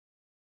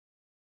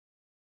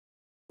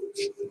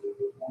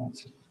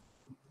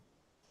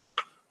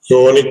यो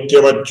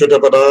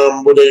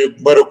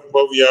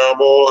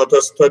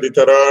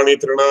नित्यमच्युतपदाम्बुजयुग्मरुक्मव्यामोहतस्तदितराणि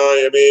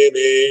तृणाय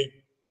मेने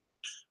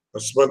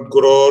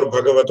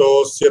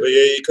अस्मद्गुरोर्भगवतोऽस्य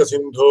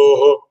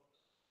दयैकसिन्धोः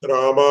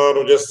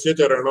रामानुजस्य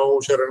चरणौ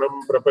शरणं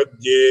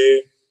प्रपद्ये।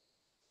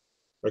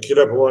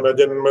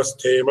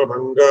 अखिलभुवनजन्मस्थेम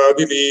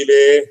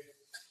भङ्गादिलीले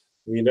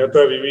विनत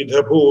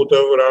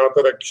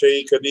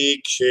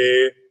विविधभूतव्रातरक्षैकदीक्षे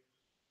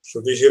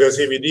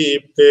श्रुतिशिरसि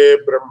विदीप्ते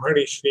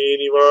ब्रह्मणि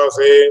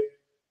श्रीनिवासे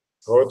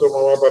भवतु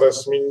मम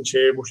परस्मिन्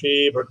चेमुषी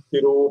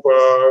भक्तिरूपा।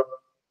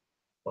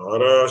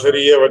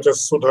 पाराशर्यवचः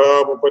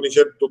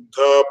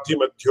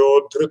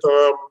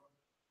सुधामुपनिषद्दुग्धाब्धिमध्योद्धृताम्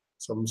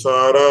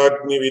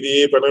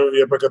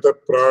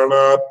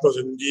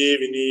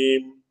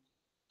संसाराग्निविदीपनव्यपगतप्राणात्मसञ्जीविनीम्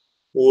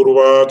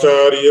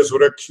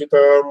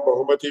पूर्वाचार्यसुरक्षिताम्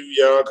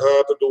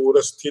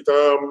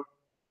बहुमतिव्याघातदूरस्थिताम्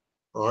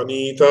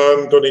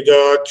आनीतान्तो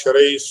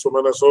निजाक्षरैः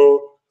सुमनसो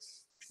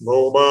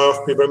भौमाः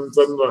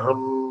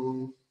पिबन्त्वन्वहम्।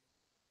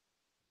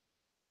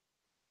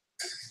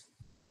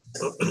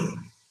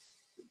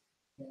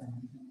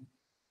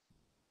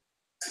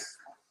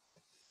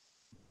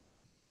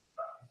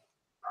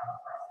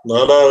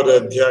 நாலாவது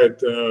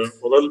அத்தியாயத்து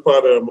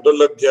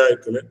முதல்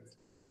அத்தியாயத்துல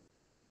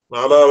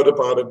நாலாவது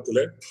பாதத்துல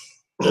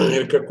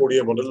இருக்கக்கூடிய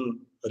முதல்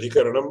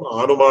அதிகரணம்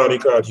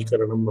ஆனுமானிக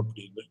அதிகரணம்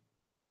அப்படின்னு.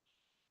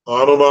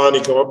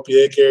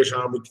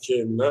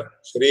 ஆனுமானிகமப்யேகேஷாமித்யேன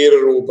சரீர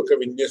ரூபக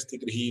விந்யஸ்தி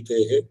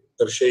கிரஹீதேஹ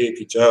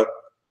தர்ஷயதி ச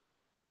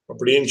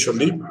அப்படின்னு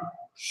சொல்லி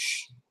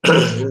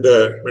இந்த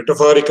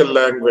மெட்டபாரிக்கல்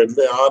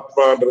லாங்குவேஜ்ல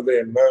ஆத்மான்றது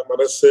என்ன,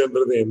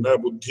 மனசுன்றது என்ன,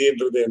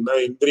 புத்தின்றது என்ன,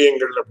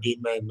 இந்திரியங்கள்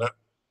அப்படின்னா என்ன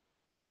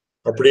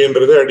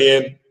அப்படின்றது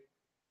அடியேன்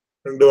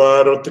 2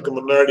 வாரத்துக்கு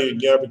முன்னாடி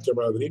விஞ்ஞாபித்த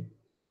மாதிரி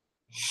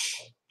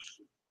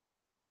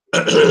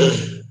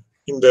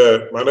இந்த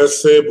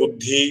மனசு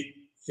புத்தி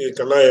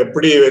இதுக்கெல்லாம்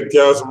எப்படி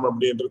வித்தியாசம்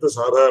அப்படின்றது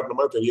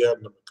சாதாரணமா தெரியாது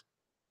நமக்கு.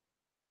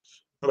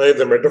 ஆனா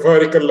இந்த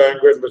மெட்டபாரிக்கல்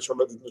லாங்குவேஜ்ல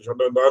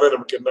சொன்னதுனால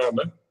நமக்கு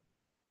என்னன்னா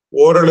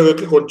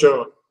ஓரளவுக்கு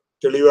கொஞ்சம்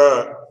தெளிவா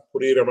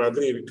புரியுற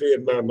மாதிரி இருக்கு.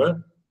 என்னன்னா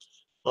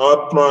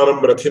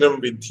ஆத்மானம் ரதினம்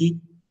வித்தி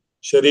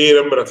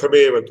ஷரீரம்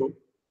ரதமேவது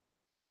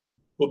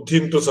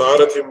புத்திந்து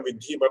சாரதிம்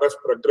வித்தி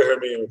மனஸ்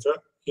பிரகிரகமேவச்ச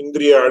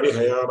இந்திரியாணி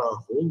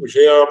ஹயானாஹு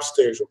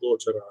விஷயாம்ஸ்தேஷு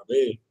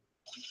கோச்சரானே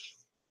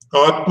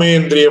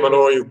ஆத்மேந்திரிய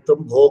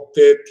மனோயுக்தம்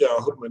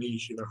போக்தேத்யாஹுர்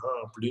மனீஷினா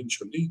அப்படின்னு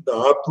சொல்லி இந்த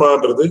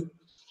ஆத்மான்றது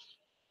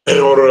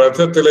ஒரு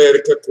ரதத்துல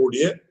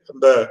இருக்கக்கூடிய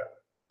அந்த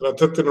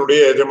ரதத்தினுடைய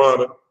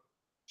எஜமானன்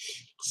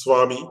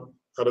சுவாமி,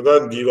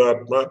 அதுதான்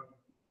ஜீவாத்மா.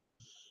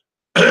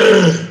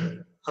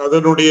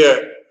 அதனுடைய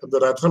அந்த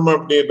ரதம்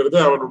அப்படின்றது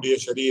அவனுடைய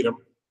சரீரம்.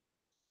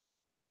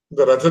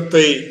 இந்த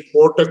ரதத்தை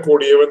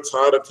ஓட்டக்கூடியவன்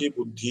சாரதி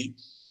புத்தி.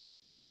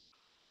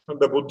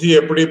 அந்த புத்தி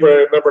எப்படி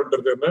என்ன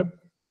பண்றதுன்னா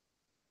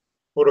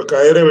ஒரு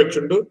கயிறை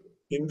வச்சுண்டு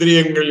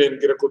இந்திரியங்கள்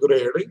என்கிற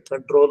குதிரைகளை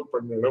கண்ட்ரோல்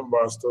பண்ணணும்.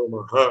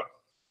 வாஸ்தவமாக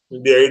in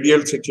the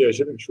ideal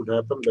situation it should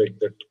happen like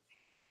that.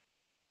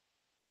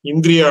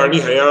 இந்திரியாணி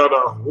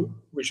ஹயானாஹு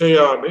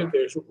விஷயானே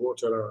தேஷு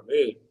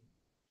கோச்சரானே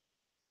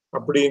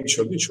அப்படின்னு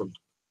சொல்லி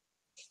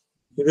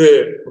இது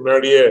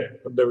முன்னாடியே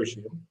அந்த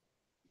விஷயம்.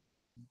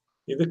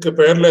 இதுக்கு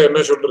பேர்ல என்ன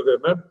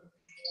சொல்றதுன்னா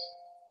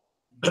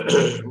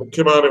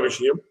முக்கியமான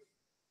விஷயம்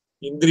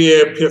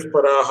இந்திரியேபிய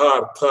பராக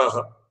அர்த்தாக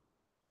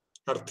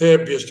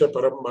அர்த்தேபியஷ்ட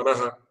பரம்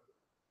மனஹ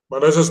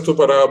மனசஸ்து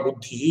பரா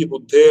புத்தி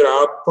புத்தேர்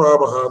ஆத்மா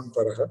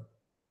மகாந்தரஹ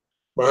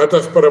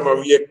மகதः பரம்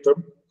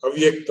அவ்யக்தம்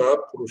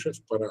அவ்யக்தாத் புருஷः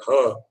பரஹ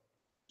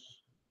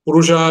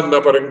புருஷான்ன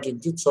பரம்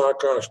கிஞ்சித் சா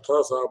காஷ்டா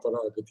சா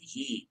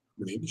பராகதிஹி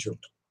அப்படின்னு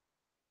சொல்றேன்.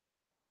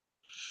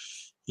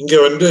 இங்க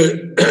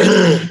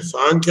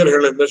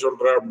சாங்கியர்கள் என்ன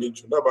சொல்றா அப்படின்னு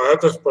சொன்னா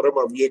மகதः பரம்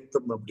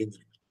அவ்யக்தம்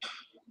அப்படிங்கிற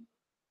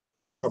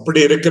அப்படி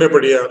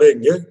இருக்கிறபடியால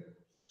இங்க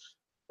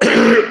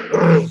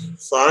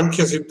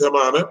சாங்கிய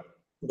சித்தமான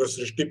இந்த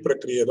சிருஷ்டி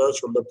பிரக்கிரியை தான்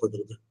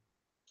சொல்லப்படுறது.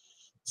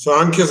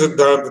 சாங்கிய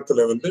சித்தாந்தத்துல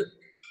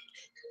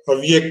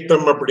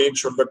அவ்யக்தம் அப்படின்னு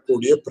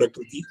சொல்லக்கூடிய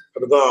பிரகிருதி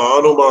அதுதான்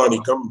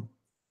ஆனுமானிகம்.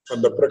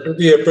 அந்த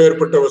பிரகிருதி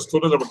எப்பேற்பட்ட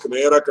வஸ்துன்னு நமக்கு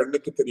நேரா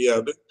கண்ணுக்கு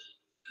தெரியாது,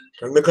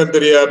 கண்ணுக்கும்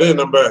தெரியாது,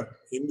 நம்ம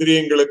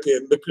இந்திரியங்களுக்கு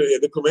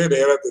எதுக்குமே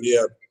நேரா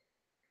தெரியாது.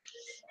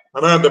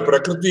 ஆனா அந்த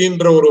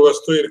பிரகிருதின்ற ஒரு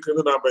வஸ்து இருக்குது,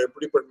 நாம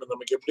எப்படி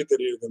நமக்கு எப்படி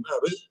தெரியுதுன்னா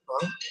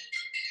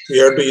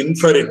அது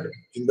இன்ஃபரிட்.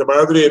 இந்த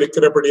மாதிரி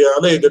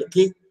இருக்கிறபடியால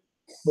இதற்கு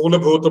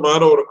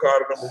மூலபூதமான ஒரு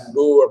காரணம்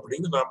உண்டு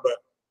அப்படின்னு நாம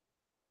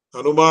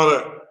அனுமான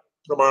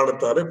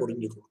பிரமாணத்தாலே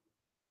புரிஞ்சுக்கணும்.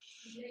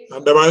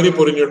 அந்த மாதிரி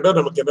புரிஞ்சுட்டா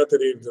நமக்கு என்ன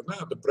தெரியுதுன்னா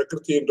அந்த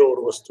பிரகிருதின்ற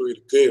ஒரு வஸ்து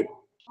இருக்கு,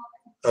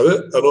 அது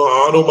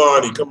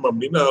ஆனுமானிகம்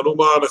அப்படின்னு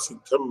அனுமான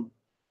சித்தம்,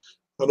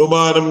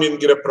 அனுமானம்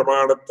என்கிற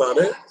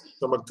பிரமாணத்தாலே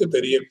நமக்கு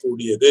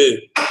தெரியக்கூடியது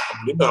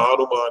அப்படின்னு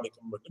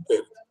ஆனுமானிகம்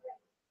பேரு.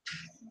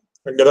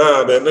 அங்கதான்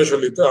அது என்ன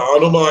சொல்லிட்டு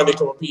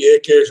ஆனுமானிகம் அப்படி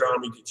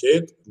ஏகேஷாமிதி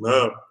சேத்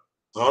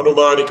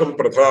ஆனுமானிகம்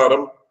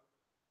பிரதானம்.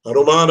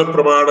 அனுமான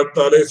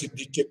பிரமாணத்தாலே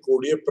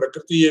சித்திக்கக்கூடிய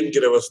பிரகிருதி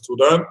என்கிற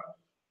வஸ்துதான்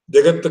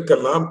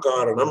ஜெகத்துக்கெல்லாம்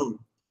காரணம்.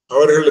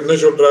 அவர்கள் என்ன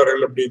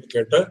சொல்றார்கள் அப்படின்னு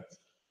கேட்ட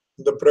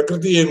இந்த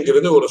பிரகிருதி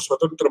என்கிறது ஒரு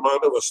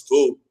சுதந்திரமான வஸ்து,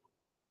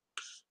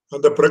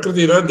 அந்த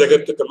பிரகிருதி தான்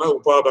ஜெகத்துக்கெல்லாம்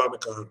உபாதான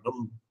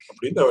காரணம்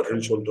அப்படின்னு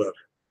அவர்கள்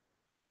சொல்றார்கள்.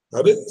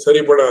 அது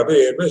சரிபடாது.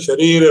 ஏன்னா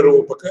சரீர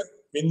ரூபக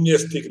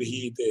விநியஸ்தி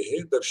கிரகீதேஹே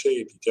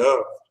தர்ஷயதிச்சா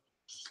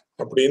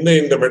அப்படின்னு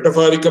இந்த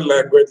மெட்டபாரிக்கல்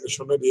லாங்குவேஜ்ல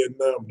சொன்னது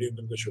என்ன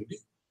அப்படின்றத சொல்லி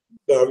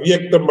இந்த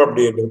அவ்யக்தம்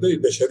அப்படின்றது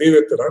இந்த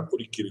சரீரத்தை தான்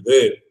குறிக்கிறது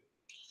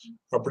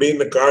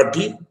அப்படின்னு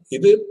காட்டி,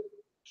 இது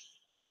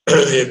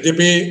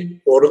எதுவுமே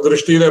ஒரு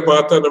திருஷ்டியில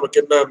பார்த்தா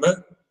நமக்கு என்னன்னா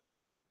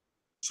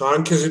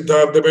சாங்கிய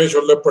சித்தாந்தமே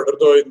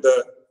சொல்லப்படுறதோ இந்த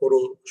ஒரு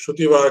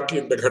ஸ்ருதி வாக்கி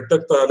இந்த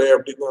கட்டத்தாலே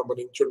அப்படின்னு நாம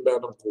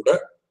நினைச்சுட்டாலும் கூட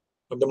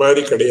அந்த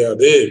மாதிரி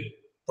கிடையாது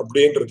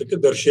அப்படின்றதுக்கு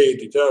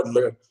தர்ஷயிச்சா அதுல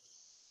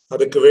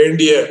அதுக்கு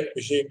வேண்டிய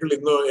விஷயங்கள்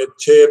இன்னும்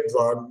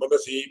எச்சேத்வான்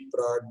மனசி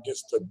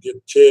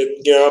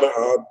பிராஜ்யஸ்தத்யச்சேத்ஞான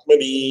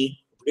ஆத்மனி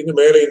அப்படின்னு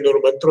மேல இன்னொரு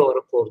மந்திரம்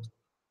வரப்போகுது.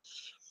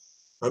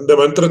 அந்த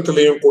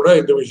மந்திரத்திலையும் கூட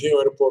இந்த விஷயம்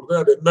வரப்போகுது.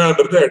 அது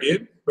என்னன்றது அடியே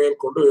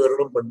மேற்கொண்டு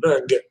விவரணம் பண்ற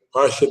அங்க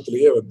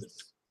பாஷ்யத்திலேயே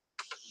வந்துட்டு.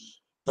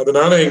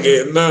 அதனால இங்க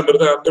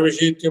என்னன்றது அந்த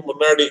விஷயத்தையும்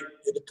முன்னாடி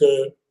இதுக்கு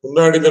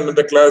முன்னாடி தான்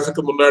இந்த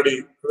கிளாஸுக்கு முன்னாடி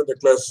இந்த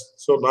class,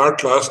 so not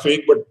last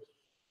week but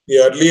the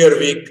earlier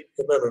week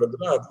என்ன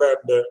நடந்ததோ அதுல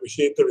அந்த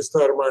விஷயத்தை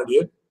விஸ்தாரமா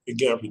அடியே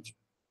விஞ்ஞாபிச்சு.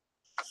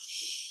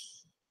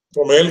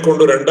 இப்போ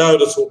மேற்கொண்டு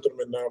இரண்டாவது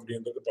சூத்திரம் என்ன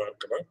அப்படின்றது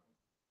பார்க்கலாம்.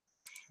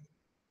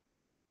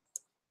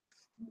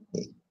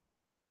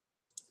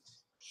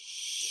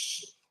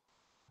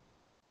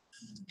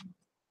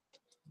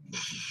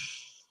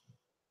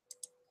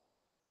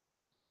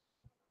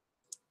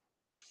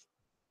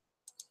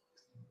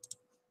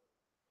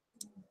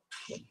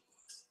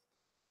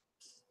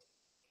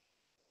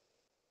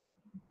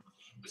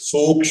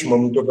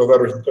 சூக்ஷ்மம்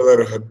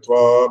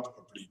ததர்ஹத்வாத்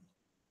அப்படின்னு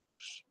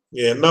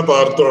என்ன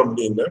பார்த்தோம்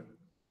அப்படின்னா,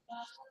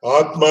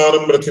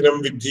 ஆத்மானம் ரத்தினம்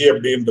வித்தி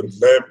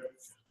அப்படின்றதுல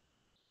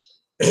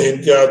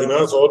இத்தியாதினா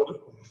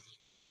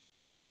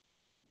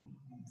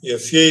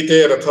யஸ்யைதே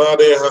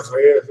ரதாதேஹ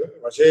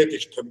வசே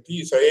திஷ்டந்தி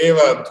சயேவ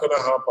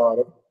அத்வனஹ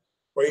பாரம்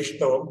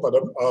வைஷ்ணவம்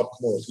பதம்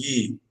ஆப்னோதி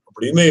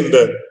அப்படின்னு இந்த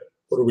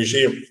ஒரு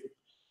விஷயம்.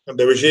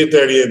 அந்த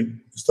விஷயத்தை அடிய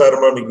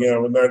விஸ்தாரமா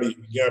முன்னாடி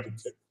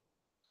விஞ்ஞாபிச்சேன்.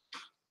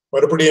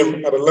 மறுபடியும்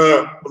அதெல்லாம்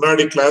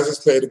முன்னாடி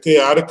கிளாஸஸ்ல இருக்கு.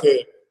 யாருக்கு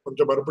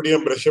கொஞ்சம்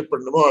மறுபடியும் பிரஷ் அப்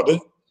பண்ணுமோ அது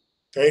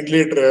kindly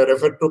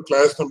refer to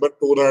class number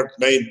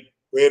 209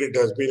 where it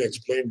has been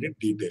explained in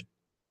detail.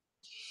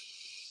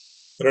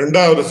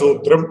 இரண்டாவது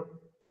சூத்திரம்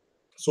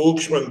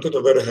சூக்ஷ்மந்து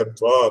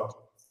ததர்ஹத்வாத்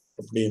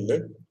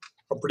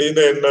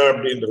அப்படின்னு என்ன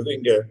அப்படின்றது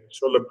இங்க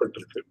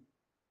சொல்லப்பட்டிருக்கு.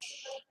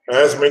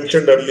 As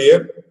mentioned earlier,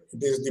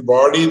 it is the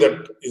body that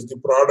is the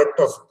product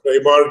of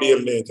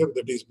primordial nature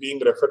that is being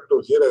referred to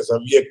here as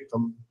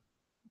avyaktam,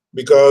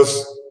 because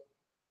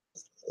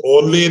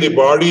only the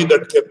body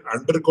that can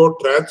undergo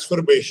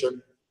transformation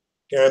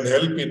can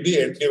help in the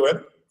endeavor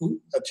to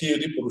achieve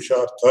the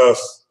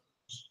purusharthas.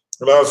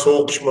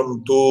 Sukshmam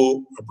tu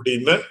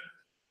appadina,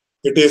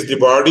 it is the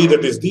body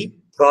that is the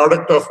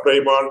product of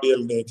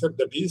primordial nature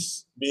that is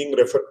being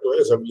referred to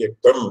as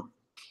avyaktam.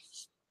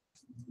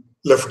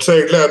 Left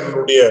side la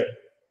adunudiya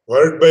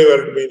word by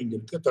word meaning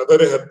irukku.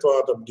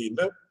 Tadarhatvat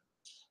appadina,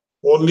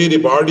 only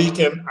the body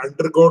can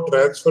undergo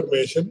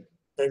transformation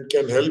and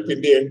can help in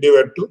the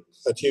endeavor to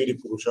achieve the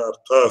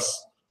purusharthas.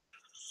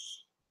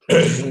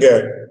 இங்க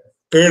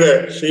கீழே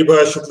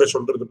ஸ்ரீபாஷ்யத்துல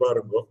சொல்றது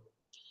பாருங்க,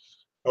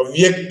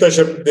 அவ்யக்த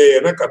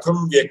சப்தேன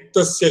கதம்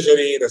வியக்தஸ்ய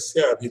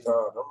சரீரஸ்ய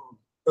அபிதானம்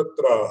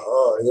தத்ராஹா.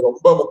 இது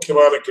ரொம்ப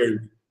முக்கியமான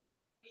கேள்வி.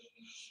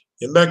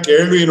 என்ன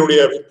கேள்வியினுடைய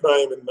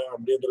அபிப்பிராயம் என்ன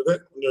அப்படின்றத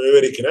கொஞ்சம்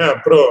விவரிக்கிறேன்,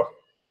 அப்புறம்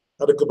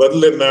அதுக்கு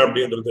பதில் என்ன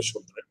அப்படின்றத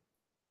சொல்றேன்.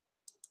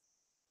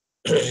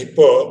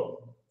 இப்போ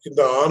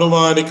இந்த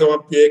ஆனுமானிகம்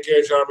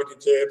அப்பியேகேஷாமிதி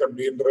சேத்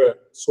அப்படின்ற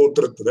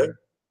சூத்திரத்துல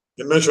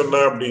என்ன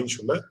சொன்னா அப்படின்னு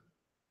சொன்ன,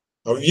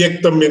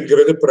 அவ்யக்தம்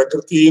என்கிறது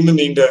பிரகிருத்தின்னு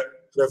நீங்க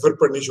ரெஃபர்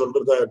பண்ணி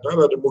சொல்றதா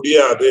இருந்தால் அது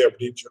முடியாது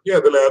அப்படின்னு சொல்லி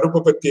அதுல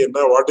அனுபபத்தி என்ன,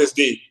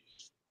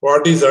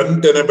 what is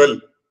untenable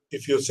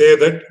if you say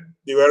that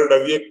the word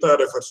அவ்யக்தா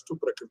refers to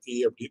பிரகிருதி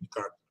அப்படின்னு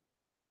காட்டு.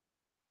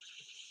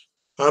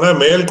 ஆனா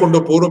மேற்கொண்டு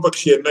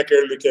பூர்வபக்ஷி என்ன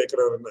கேள்வி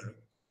கேட்கிறாருன்னா,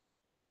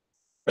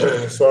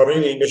 சுவாமி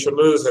நீங்க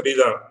சொன்னது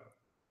சரிதான்,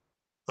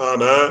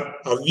 ஆனா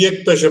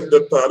அவ்யக்த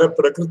சப்தத்தால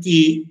பிரகிருதி,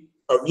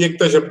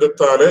 அவ்யக்த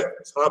சப்தத்தால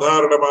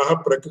சாதாரணமாக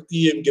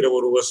பிரகிருதி என்கிற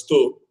ஒரு வஸ்து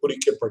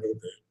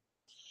குறிக்கப்படுறது.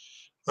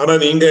 ஆனா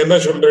நீங்க என்ன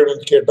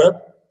சொல்றீங்கன்னு கேட்டா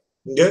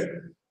இங்க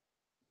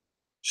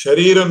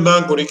சரீரம்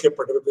தான்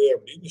குறிக்கப்படுறது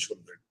அப்படின்னு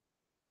சொல்றேன்.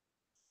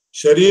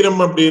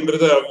 சரீரம்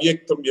அப்படின்றது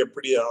அவ்யக்தம்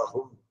எப்படி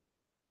ஆகும்?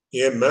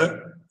 ஏன்னா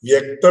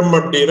வியக்தம்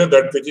அப்படின்னா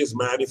தட் விச் இஸ்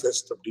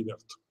மேனிஃபெஸ்ட் அப்படின்னு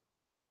அர்த்தம்.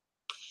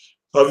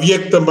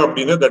 அவ்யக்தம்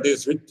அப்படின்னா that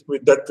is with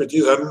that which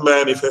is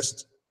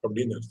unmanifest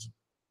அப்படின்னு அர்த்தம்.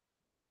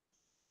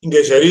 இங்க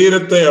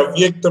சரீரத்தை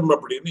அவ்யக்தம்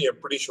அப்படின்னு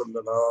எப்படி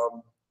சொல்லலாம்?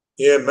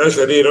 ஏன்னா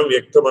சரீரம்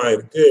வியக்தமா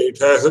இருக்கு.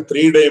 It has a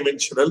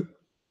 3-dimensional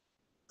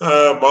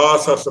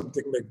mass or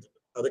something like that.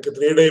 அதுக்கு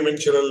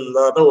 3-dimensional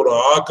ஒரு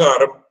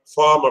ஆகாரம்,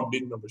 ஃபார்ம்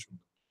அப்படின்னு நம்ம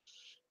சொல்றோம்.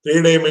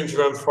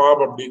 3-dimensional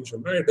ஃபார்ம் அப்படின்னு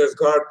சொன்னா it has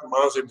got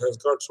mass, it has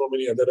got so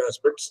many other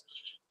aspects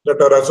that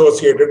are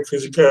associated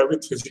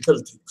with physical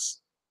things.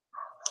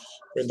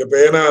 இந்த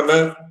பேனான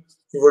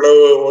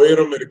இவ்வளவு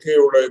உயரம் இருக்கு,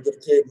 இவ்வளவு இது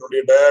இருக்கு,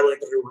 என்னுடைய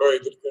டயாமீட்டர் இவ்வளவு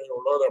இது இருக்கு,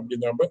 இவ்வளவு அப்படி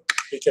நாம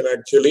we can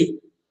actually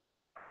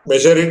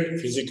measure it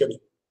physically.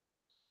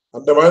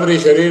 அந்த மாதிரி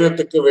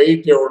சரீரத்துக்கு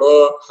வெயிட் எவ்வளோ,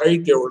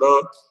 ஹைட் எவ்வளோ,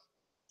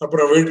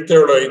 அப்புறம்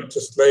வீழ்த்தையோட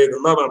இன்ட்ரெஸ்ட்ல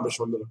இதெல்லாம் நாம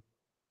சொல்லலாம்.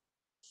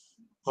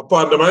 அப்ப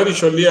அந்த மாதிரி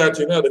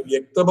சொல்லியாச்சுன்னா அது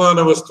வியக்தமான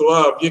வஸ்துவா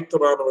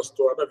அவ்வியக்தமான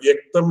வஸ்துவான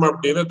வியக்தம்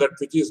அப்படின்னா தட்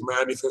விச் இஸ்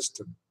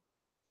மேனிஃபெஸ்டட்,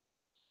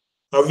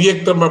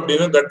 அவ்வியக்தம்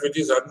அப்படின்னா தட் விச்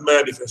இஸ்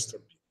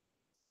அன்மேனிஃபெஸ்டட்.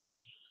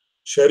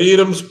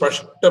 சரீரம்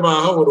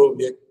ஸ்பஷ்டமாக ஒரு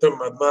வியக்தம்,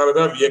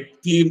 அதனாலதான்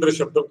வியக்தின்ற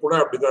சப்தம் கூட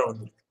அப்படிதான்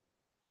வந்திருக்கு.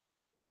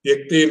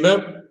 வியக்தின்னா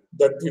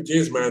தட் விச்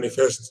இஸ்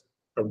மேனிஃபெஸ்ட்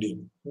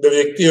அப்படின்னு. இந்த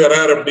வியக்தி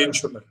வரார் அப்படின்னு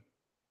சொன்னார்.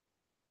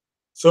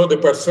 So the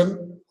person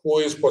who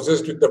is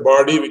possessed with the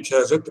body which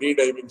has a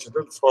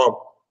 3-dimensional form,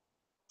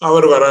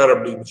 அவர் வரார்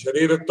அப்படின்னு,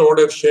 சரீரத்தோட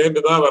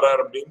சேர்ந்துதான்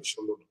வரார் அப்படின்னு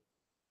சொல்லணும்.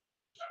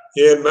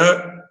 ஏன்னா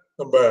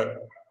நம்ம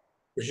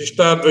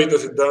விசிஷ்டாத்வைத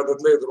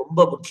சித்தாந்தத்துல இது ரொம்ப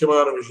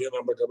முக்கியமான விஷயம்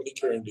நம்ம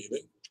கவனிக்க வேண்டியது.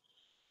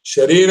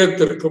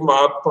 சரீரத்திற்கும்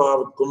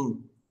ஆத்மாவுக்கும்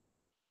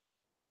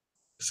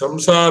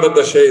சம்சார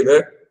தசையில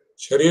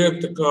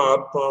சரீரத்துக்கும்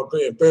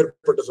ஆத்மாவுக்கும்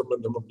எப்பேற்பட்ட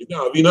சம்பந்தம் அப்படின்னா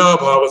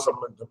அவினாபாவ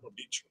சம்பந்தம்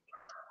அப்படின்னு சொல்றோம்.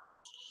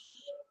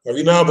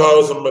 அவினாபாவ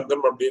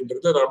சம்பந்தம்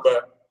அப்படின்றது நாம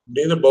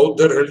அப்படின்னு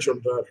பௌத்தர்கள்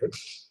சொல்றார்கள்.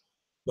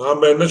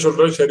 நாம என்ன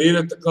சொல்றோம்,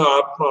 சரீரத்துக்கும்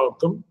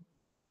ஆத்மாவுக்கும்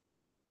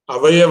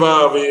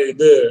அவயவாவய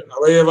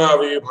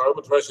பாவம்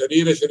அथवा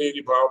சரீர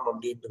சரீரி பாவம்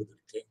அப்படின்றது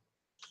இருக்கு.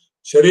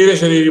 சரீர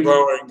சரீரி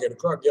பாவம் எங்க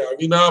இருக்கும் அங்கே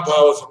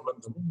அவினாபாவ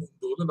சம்பந்தமும்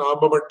உண்டு.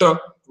 நாம மட்டும்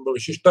நம்ம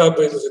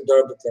விசிஷ்டாத்வைத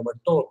சித்தாந்தத்தை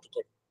மட்டும்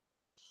ஒத்துக்கணும்.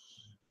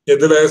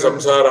 எதுல?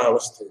 சம்சார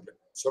அவஸ்தையில.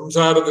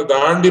 சம்சாரத்தை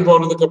தாண்டி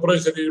போனதுக்கு அப்புறம்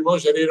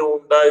சரீரம்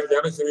உண்டா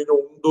இல்லையான சரீரம்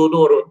உண்டுன்னு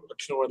ஒரு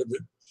லட்சணம் வருது.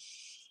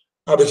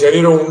 அது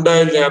சரீரம் உண்டா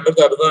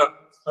இல்லையான்றது அதுதான்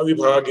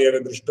அவிபாகிய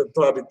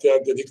திருஷ்டத்துவம்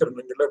அவித்யாதி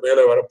அதிகரணங்கள்ல மேல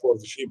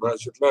வரப்போகுது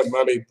ஸ்ரீபாஷ்யத்துல.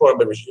 அதனால இப்போ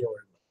அந்த விஷயம்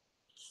வேண்டாம்.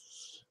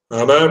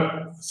 ஆனா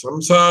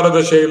சம்சார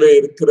தசையில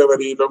இருக்கிற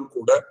வரையிலும்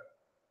கூட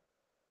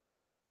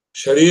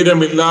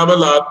சரீரம்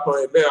இல்லாமல் ஆத்மா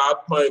இல்லை,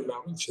 ஆத்மா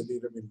இல்லாமல்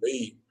சரீரம் இல்லை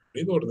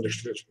அப்படின்னு ஒரு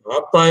திருஷ்டி.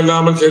 ஆத்மா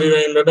இல்லாமல்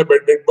சரீரம் இல்லைன்னா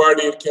டெட்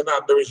பாடி இருக்கேன்னா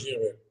அந்த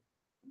விஷயம் வேறு.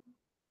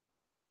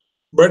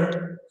 பட்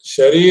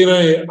சரீர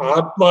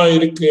ஆத்மா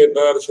இருக்கு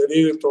என்றால்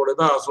சரீரத்தோட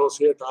தான்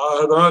அசோசியேட்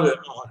ஆகதான்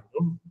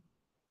ஆகணும்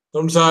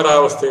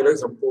சம்சாராவஸ்தையில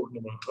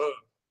சம்பூர்ணமாக.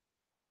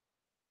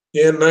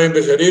 ஏன்னா இந்த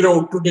சரீரம்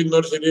விட்டுட்டு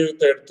இன்னொரு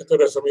சரீரத்தை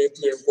எடுத்துக்கிற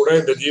சமயத்திலையும் கூட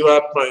இந்த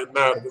ஜீவாத்மா என்ன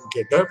ஆகுதுன்னு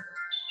கேட்டா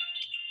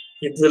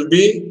it will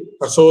be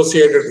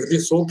associated with the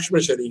சூக்ஷ்ம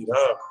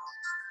சரீரா.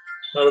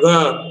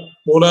 அதுதான்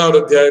 3வது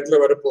அத்தியாயத்துல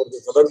வரப்போறது.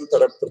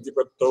 ததந்தர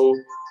பிரதிபத்தோ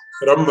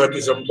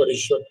பிரம்மதி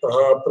சம்பரிஷ்வத்தா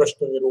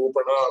பிரஷ்ன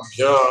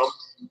நிரூபணாபியாம்.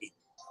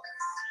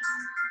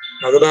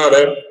 அதனால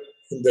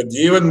இந்த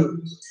ஜீவன்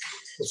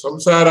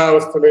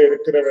சம்சாராவஸ்தையில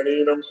இருக்கிற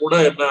வெளியிலும் கூட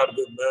என்ன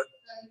ஆகுதுன்னா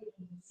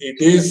it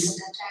is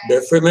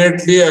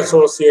definitely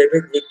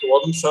associated with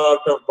one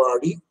sort of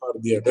body or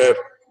the other.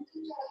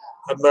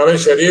 அதனால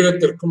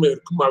சரீரத்திற்கும்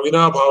இருக்கும்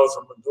அவினாபாவ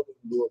சம்பந்தம்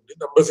உண்டு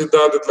அப்படின்னு நம்ம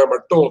சித்தாந்தத்துல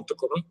மட்டும்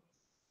ஒத்துக்கணும்.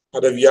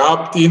 அத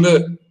வியாப்தின்னு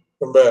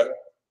நம்ம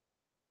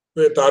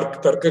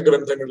தர்க்க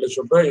கிரந்தங்கள்ல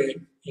சொல்ற,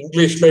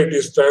 இங்கிலீஷ்ல it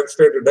is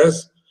translated as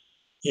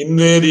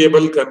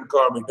invariable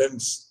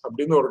concomitance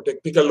அப்படின்னு ஒரு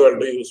டெக்னிக்கல்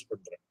வேர்டை யூஸ்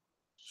பண்றேன்.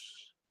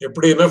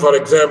 எப்படின்னா, for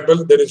example,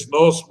 there is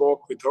no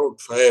smoke without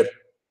fire.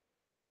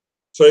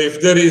 So if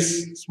there is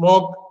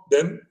smoke,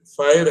 then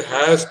fire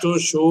has to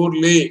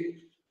surely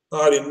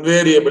or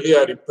invariably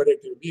or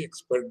imperatively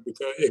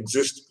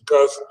exist,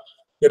 because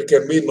there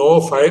can be no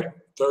fire,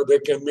 so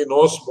there can be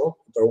no smoke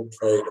without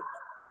fire.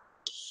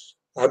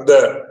 அந்த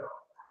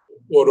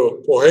ஒரு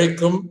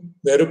புகைக்கும்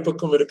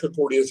நெருப்புக்கும்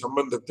இருக்கக்கூடிய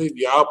சம்பந்தத்தை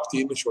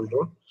வியாப்தின்னு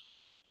சொல்றோம்.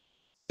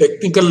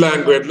 Technical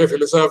லாங்குவேஜ்ல,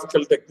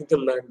 philosophical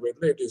technical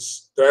லாங்குவேஜ்ல it is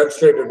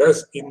translated as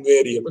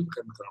invariable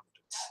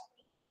concomitance.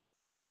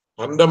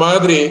 அந்த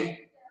மாதிரி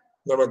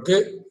நமக்கு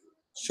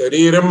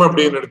சரீரம்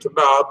அப்படின்னு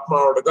எடுத்துட்டா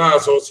ஆத்மாவோட தான்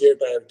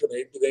அசோசியேட் ஆயிருக்கு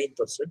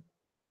 99%.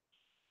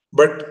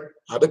 பட்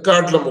அது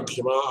காட்டுல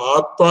முக்கியமா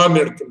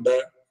ஆத்மான்னு எடுத்துட்டா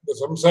இந்த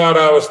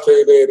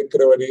சம்சாராவஸ்தையில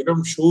இருக்கிற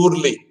வரையிலும்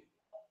surely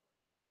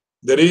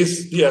there is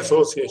the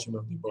association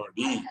of the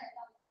body.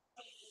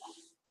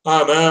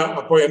 ஆனா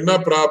அப்போ என்ன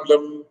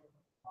ப்ராப்ளம்?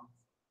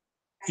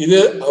 இது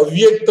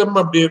அவ்வியக்தம்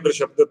அப்படின்ற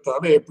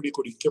சப்தத்தால எப்படி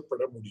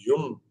குறிக்கப்பட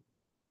முடியும்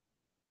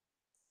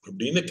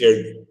அப்படின்னு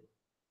கேள்வி.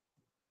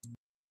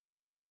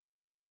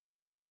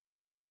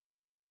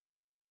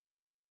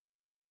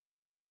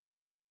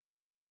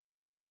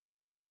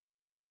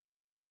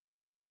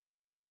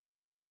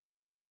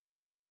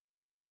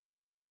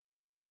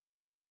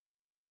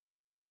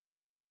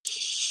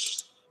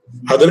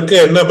 அதற்கு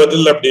என்ன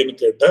பதில் அப்படின்னு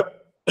கேட்ட,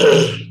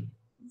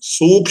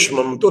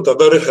 சூக்ஷ்மம் து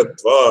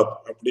ததர்ஹத்வாத்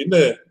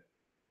அப்படின்னு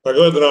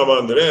பகவத்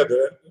ராமாந்திரே அது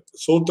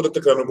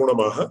சூத்திரத்துக்கு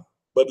அனுகுணமாக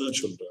பதில்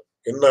சொல்றார்.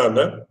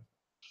 என்னன்னா,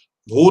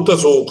 பூத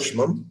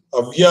சூக்ஷ்மம்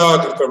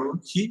அவ்யாகிருதம்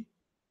ஹி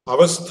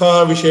அவஸ்தா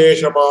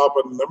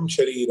விசேஷமாபன்னம்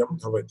சரீரம்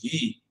பவதி.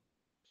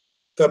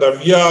 தத்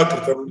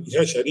அவ்யாகிருதம்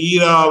இஹ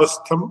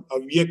சரீராவஸ்தம்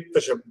அவ்யக்த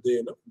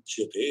சப்தேன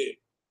உச்யதே.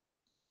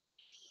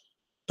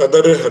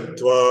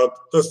 ததர்ஹத்வாத்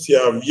தஸ்ய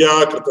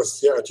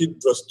அவ்யாகிருதஸ்ய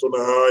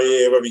அசித்வஸ்துனஹ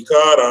ஏவ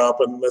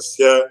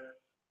விகாராபன்னஸ்ய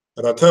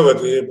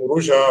ரதவதே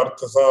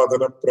புருஷார்த்த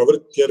சாதன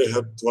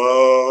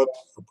பிரவருத்தியர்ஹத்வாத்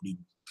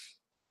அப்படின்னு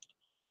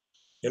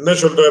என்ன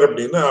சொல்றாரு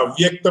அப்படின்னா,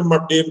 அவ்யக்தம்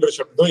அப்படின்ற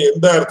சப்தம்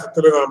எந்த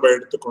அர்த்தத்துல நாம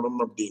எடுத்துக்கணும்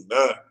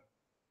அப்படின்னா,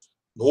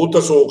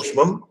 பூத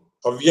சூக்ஷ்மம்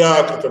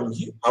அவ்யாகிருதம்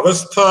ஹி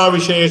அவஸ்தா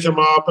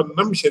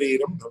விசேஷமாபன்னம்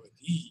சரீரம்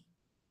பவதி.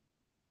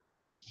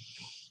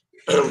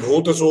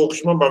 பூத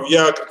சூக்ஷ்மம்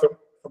அவ்யாகிருதம்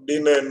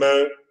அப்படின்னு என்ன?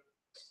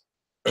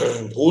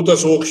 பூத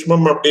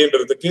சூக்ஷ்மம்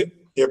அப்படின்றதுக்கு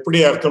எப்படி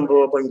அர்த்தம்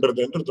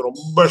பண்றதுன்றது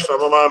ரொம்ப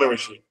சிரமமான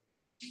விஷயம்.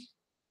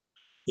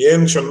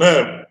 ஏன்னு சொன்ன,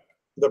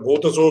 இந்த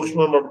பூத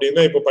சூக்ஷ்மம்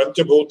அப்படின்னா இப்ப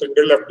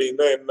பஞ்சபூதங்கள்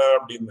அப்படின்னா என்ன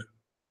அப்படின்னு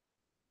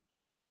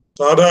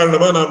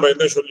சாதாரணமா நாம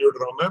என்ன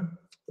சொல்லிவிடுறோம்னா,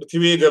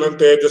 பிருத்திவி ஜலம்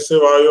தேஜஸ்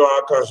வாயு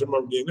ஆகாசம்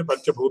அப்படின்னு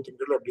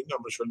பஞ்சபூதங்கள் அப்படின்னு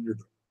நம்ம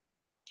சொல்லிடுறோம்.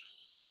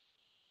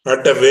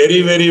 At a very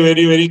very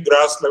very very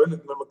cross level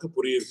இது நமக்கு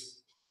புரியுது.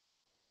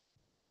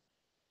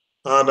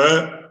 ஆனா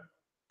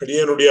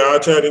அடியனுடைய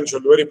ஆச்சாரியன்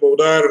சொல்லுவார், இப்ப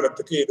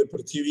உதாரணத்துக்கு இது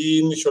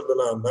பிருத்திவின்னு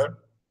சொல்லலாம்னா,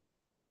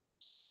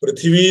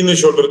 பிருத்திவின்னு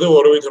சொல்றது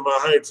ஒரு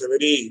விதமாக it's a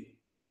very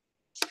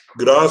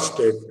cross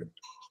statement.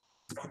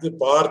 இது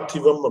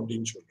பார்த்திவம்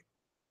அப்படின்னு சொல்றோம்.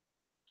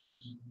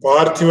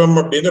 பார்த்திவம்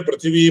அப்படின்னு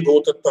பிருத்திவி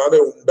பூதத்தால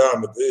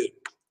உண்டானது.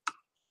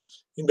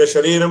 இந்த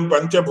சரீரம்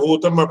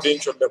பஞ்சபூதம்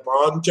அப்படின்னு சொல்ற,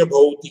 பாஞ்ச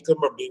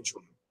பௌத்திகம் அப்படின்னு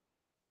சொல்றோம்.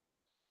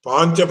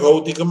 பாஞ்ச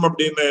பௌத்திகம்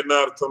அப்படின்னு என்ன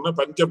அர்த்தம்னா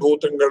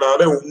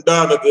பஞ்சபூதங்களால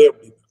உண்டானது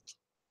அப்படின்னு.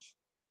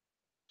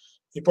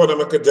 இப்போ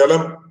நமக்கு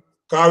ஜலம்,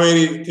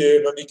 காவேரி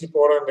நதிக்கு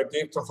போறாங்க,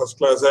 தீர்த்தம் ஃபர்ஸ்ட்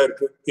கிளாஸா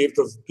இருக்கு,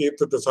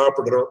 தீர்த்தத்தை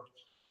சாப்பிடுறோம்,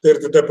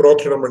 தீர்த்தத்தை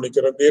புரோக்ஷணம்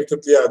பண்ணிக்கிறோம்,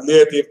 தீர்த்தத்தையே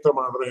அதுலயே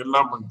தீர்த்தம் ஆடுறோம்,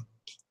 எல்லாம் பண்றோம்.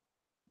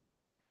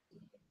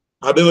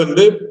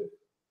 அது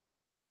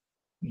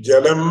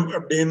ஜலம்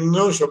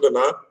அப்படின்னு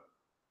சொல்லலாம்,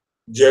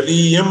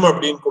 ஜலீயம்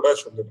அப்படின்னு கூட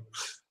சொல்லலாம்.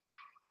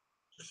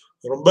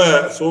 ரொம்ப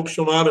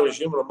சூக்ஷ்மமான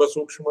விஷயம், ரொம்ப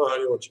சூக்ஷ்மமாக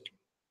யோசிக்கும்.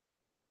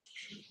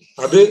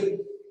 அது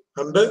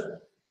அந்த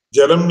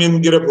ஜலம்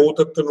என்கிற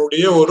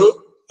பூதத்தினுடைய ஒரு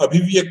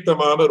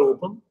அபிவியக்தமான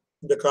ரூபம்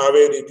இந்த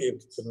காவேரி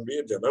தீர்த்தத்தினுடைய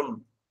ஜலம்.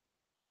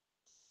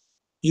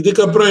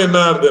 இதுக்கப்புறம் என்ன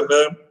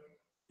ஆகுதுன்னா,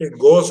 it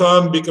goes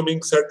on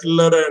becoming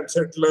settler and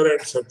settler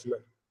and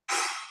settler.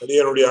 அது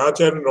என்னுடைய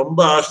ஆச்சாரியன் ரொம்ப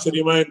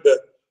ஆச்சரியமா இந்த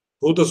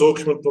பூத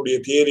சூக்ஷ்மத்தினுடைய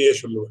தியரியை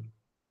சொல்லுவார்.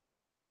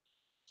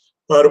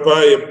 பாருப்பா,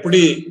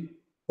 எப்படி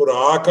ஒரு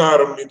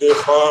ஆகாரம், இது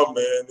ஃபார்ம்,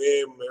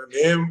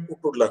 நேம்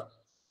விட்டுடலாம்.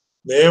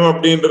 நேம்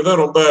அப்படின்றத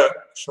ரொம்ப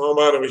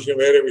சமமான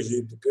விஷயம் வேற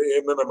விஷயத்துக்கு.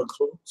 ஏன்னா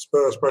நமக்கு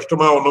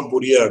ஸ்பஷ்டமா ஒன்றும்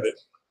புரியாது.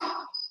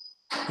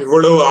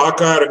 இவ்வளவு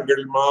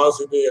ஆகாரங்கள், மாஸ்,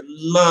 இது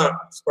எல்லாம்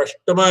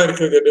ஸ்பஷ்டமா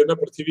இருக்கிறது என்னன்னா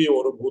பிருத்திவி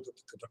ஒரு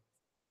பூதத்துக்கு தான்.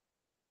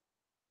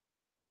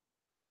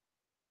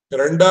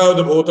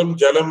 ரெண்டாவது பூதம்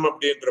ஜலம்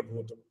அப்படின்ற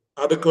பூதம்.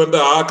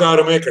 அதுக்கு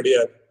ஆகாரமே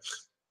கிடையாது.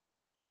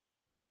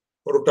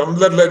 ஒரு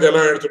டம்ளர்ல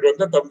ஜலம் எடுத்துட்டு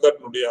வந்தா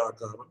டம்ளர்னுடைய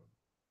ஆகாரம்,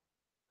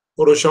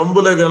 ஒரு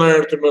ஷம்புல ஜலம்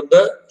எடுத்துட்டு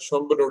வந்தா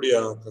ஷம்புனுடைய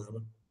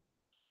ஆகாரம்,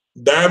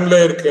 டேம்ல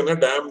இருக்குன்னா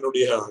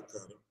டேம்னுடைய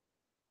ஆகாரம்,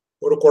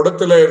 ஒரு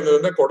குடத்துல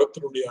இருந்ததுன்னா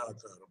குடத்தினுடைய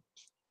ஆகாரம்.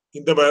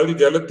 இந்த மாதிரி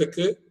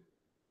ஜலத்துக்கு,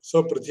 so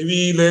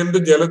பிருத்திவியிலேருந்து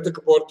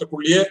ஜலத்துக்கு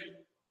போறதுக்குள்ளேயே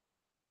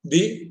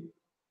the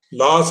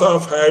loss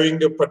of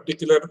having a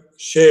particular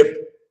shape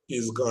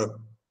is Khan.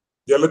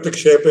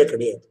 ஜலத்துக்கு ஷேப்பே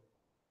கிடையாது.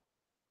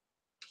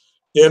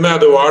 ஏன்னா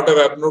அது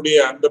வாட்டர், அதனுடைய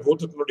அந்த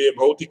பூதத்தினுடைய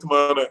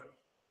பௌத்திகமான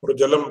ஒரு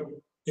ஜலம்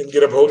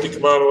என்கிற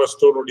பௌத்திகமான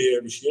வஸ்துவனுடைய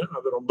விஷயம்.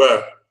 அது ரொம்ப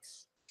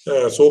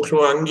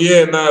சூக்ஷ்மம். அங்கேயே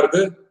என்ன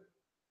ஆகுது,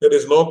 there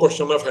is no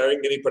question of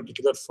having any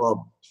particular form.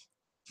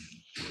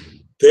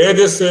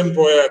 தேஜஸ்ன்னு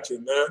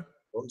போயாச்சுன்னா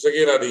once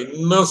again அது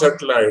இன்னும்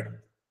செட்டில்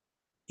ஆயிடும்.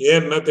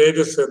 ஏன்னா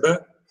தேஜஸ்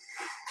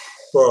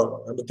இப்போ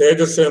அந்த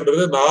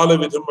தேஜஸ்ன்றது 4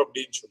 விதம்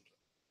அப்படின்னு சொல்றோம்.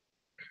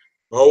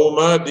 பௌம,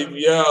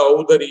 திவ்ய,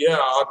 ஔதரிய,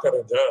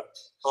 ஆகரஜ,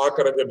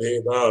 ஆகரஜ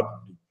பேதா.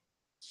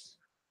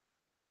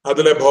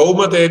 அதுல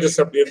பௌம தேஜஸ்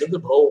அப்படின்றது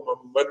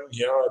பௌமம்,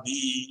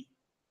 வன்யாதி.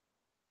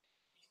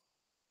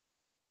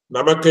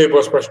 நமக்கு இப்போ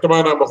ஸ்பஷ்டமா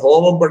நம்ம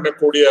ஹோமம்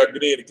பண்ணக்கூடிய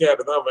அக்னி இருக்கே,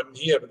 அதுதான்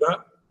வன்னி, அதுதான்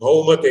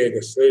பௌம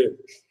தேஜஸ்.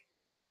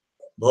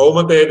 பௌம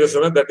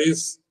தேஜஸ்னா that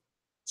is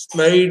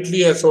slightly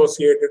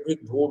associated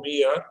with பூமி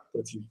ஆர்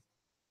பிருத்திவி.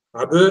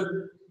 அது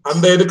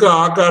அந்த இதுக்கு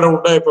ஆகாரம்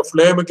உண்டா? இப்ப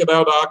ஃபிளேமுக்கு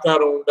ஏதாவது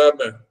ஆகாரம்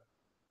உண்டான்னு,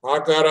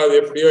 ஆகாரம் அது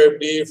எப்படியோ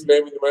எப்படி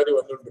ஃபிளேம் இந்த மாதிரி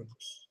வந்துட்டு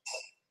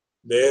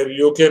தேர்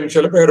யூ கேன்.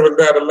 சில பேர்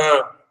அதெல்லாம்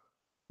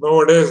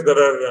nowadays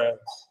there are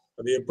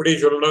அது எப்படி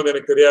சொல்லணும்னு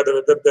எனக்கு தெரியாது.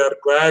 whether they are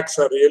quacks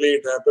or really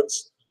it happens.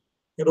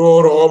 ஏதோ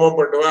ஒரு ஹோமம்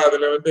பண்ணுவா,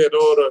 அதுல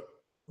ஏதோ ஒரு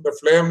இந்த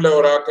ஃபிளேம்ல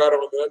ஒரு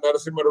ஆகாரம் வந்தது,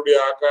 நரசிம்மருடைய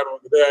ஆகாரம்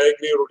வந்தது,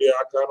 ஐக்னியருடைய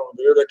ஆகாரம்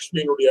வந்தது,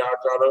 லக்ஷ்மியினுடைய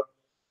ஆகாரம்,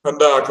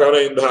 அந்த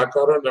ஆகாரம், இந்த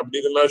ஆகாரம் அப்படி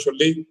இதெல்லாம்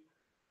சொல்லி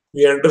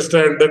we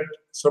understand that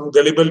some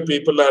gullible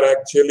people are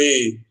actually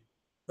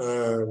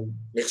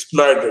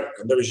exploited.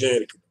 அந்த விஷயம்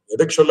இருக்கு.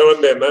 எதுக்கு சொல்ல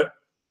வந்தேன்னா,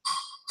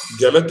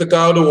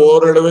 ஜலத்துக்காவது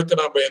ஓரளவுக்கு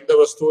நம்ம எந்த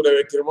வஸ்துவில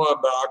வைக்கிறோமோ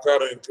அந்த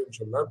ஆகாரம் இருக்குன்னு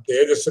சொன்னா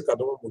தேஜஸுக்கு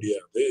அதுவும்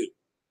முடியாது.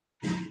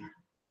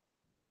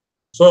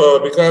 So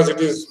because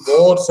it is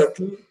more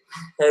subtle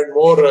and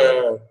more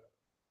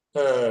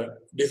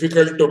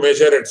difficult to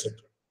measure, etc.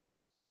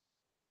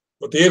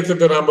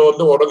 தீர்த்தத்தை நாம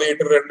 1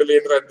 லிட்டர் 2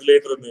 லிட்டர் 5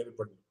 லிட்டர் இது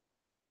பண்ணி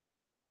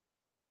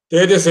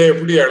தேஜஸை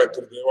எப்படி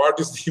அளக்குறது? What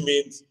is the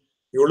means?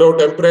 இவ்வளவு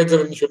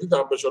டெம்பரேச்சர்னு சொல்லி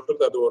நாம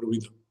சொல்றது அது ஒரு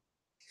விதம்.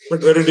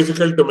 But very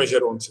difficult to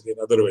measure once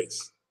again. Otherwise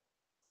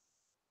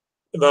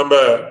நாம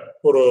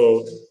ஒரு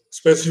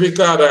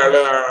ஸ்பெசிபிக்கா அதை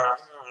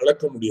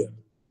அளக்க முடியாது.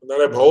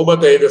 அதனால பௌம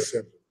தேஜஸ்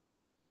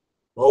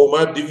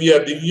பௌமா திவ்யா.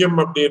 திவ்யம்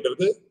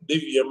அப்படின்றது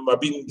திவ்யம்,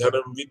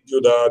 அபிந்தனம்,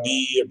 வித்யுதாதி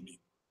அப்படி.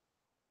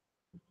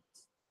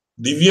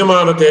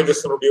 திவ்யமான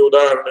தேஜஸனுடைய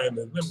உதாரணம்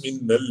என்னன்னா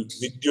மின்னல்,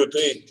 வித்யுத்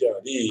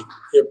இத்தியாதி.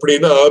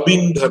 எப்படின்னா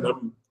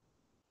அபிந்தனம்,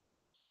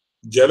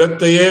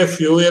 ஜலத்தையே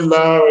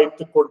ஃபியூயலா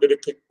வைத்துக்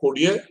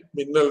கொண்டிருக்கக்கூடிய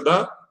மின்னல்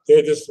தான்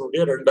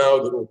தேஜஸனுடைய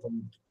இரண்டாவது ரூபம்.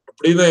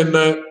 அப்படின்னா என்ன?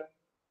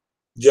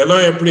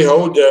 ஜலம் எப்படி,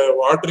 how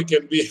water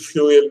can be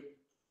fuel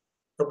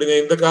அப்படின்னா,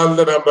 இந்த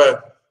காலத்துல நம்ம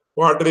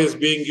water is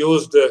being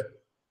used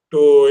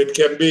to, it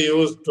can be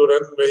used to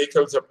run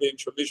vehicles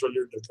அப்படின்னு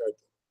சொல்லிட்டு இருக்காங்க.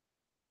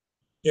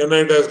 ஏன்னா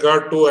இட் ஹஸ்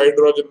காட் 2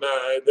 ஹைட்ரோஜன்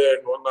இது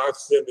அண்ட் 1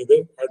 ஆக்சிஜன் இது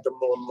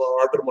ஆட்டம், 1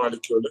 வாட்டர்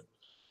மாலிக்யூல்.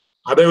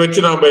 அதை வச்சு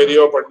நாம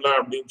எதையோ பண்ணலாம்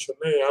அப்படின்னு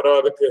சொன்னா யாரோ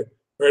அதுக்கு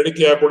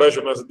வேடிக்கையா கூட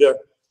சொன்னா, சத்யா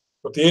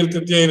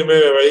தீர்த்தத்தையே இனிமே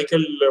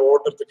வெஹிக்கல்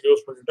ஓட்டுறதுக்கு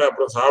யூஸ் பண்ணிட்டு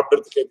அப்புறம்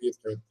சாப்பிடறதுக்கே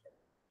தீர்த்தம்.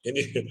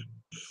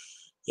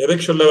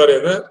 எதுக்கு சொல்ல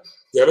வரேன்னா,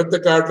 ஜலத்தை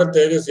காட்டுல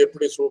தேஜஸ்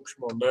எப்படி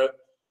சூக்ஷ்மம்னா,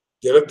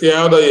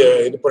 ஜலத்தையாவது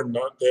இது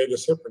பண்ணா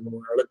தேஜஸை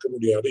அளக்க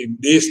முடியாது இன்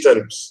தீஸ்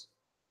டர்ம்ஸ்.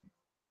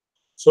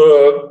 சோ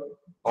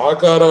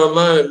ஆகாரம்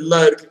எல்லாம்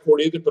எல்லாம்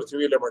இருக்கக்கூடியது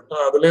பிருத்திவியில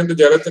மட்டும். அதுல இருந்து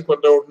ஜலத்துக்கு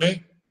வந்த உடனே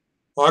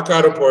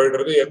ஆகாரம்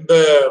போயிடுறது. எந்த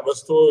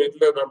வஸ்து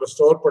இதுல நம்ம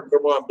ஸ்டோர்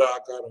பண்றோமோ அந்த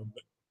ஆகாரம்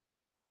வந்து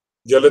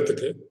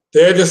ஜலத்துக்கு.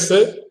 தேஜஸ்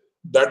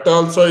that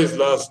also is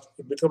last,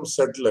 it becomes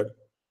செட்டிலர்.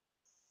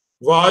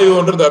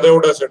 வாயுன்றது அதை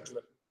விட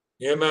செட்டிலர்.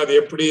 ஏன்னா அது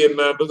எப்படி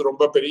என்னன்றது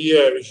ரொம்ப பெரிய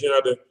விஷயம்.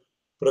 அது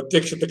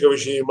பிரத்யட்சத்துக்கு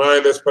விஷயமா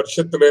இல்ல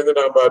ஸ்பர்ஷத்துல இருந்து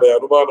நாம அதை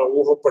அனுமானம்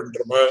ஊகம்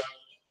பண்றோமா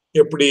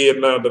எப்படி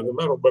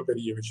என்னன்றதுன்னா ரொம்ப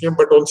பெரிய விஷயம்.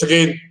 பட் ஒன்ஸ்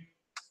அகெயின்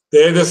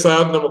தேஜஸா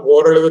நமக்கு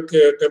ஓரளவுக்கு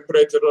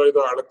டெம்பரேச்சரோ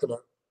ஏதோ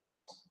அளக்கலாம்.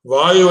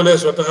 வாயுவில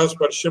ஸ்வதா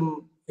ஸ்பர்ஷம்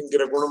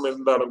என்கிற குணம்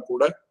இருந்தாலும்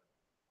கூட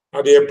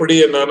அது எப்படி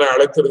என்னால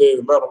அளக்கிறது,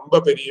 இதெல்லாம் ரொம்ப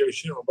பெரிய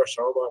விஷயம், ரொம்ப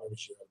சிரமமான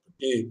விஷயம். அதை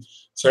பத்தி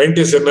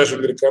சயின்டிஸ்ட் என்ன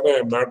சொல்லியிருக்காங்க, I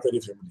am not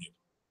very familiar.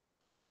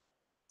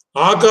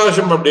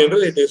 ஆகாசம்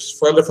அப்படின்றது it is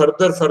further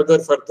further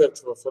further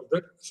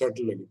further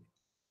subtle.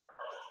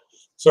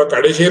 So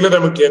கடைசியில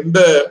நமக்கு எந்த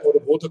ஒரு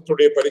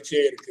பூதத்துடைய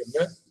பரிச்சயம்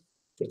இருக்குன்னா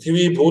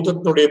பிருத்திவி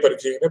பூதத்தினுடைய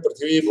பரிச்சயம்.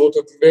 பிருத்திவி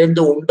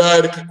பூதத்திலிருந்து உண்டா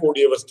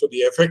இருக்கக்கூடிய வஸ்து, தி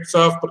எஃபெக்ட்ஸ்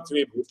ஆஃப்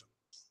பிருத்திவி பூதம்,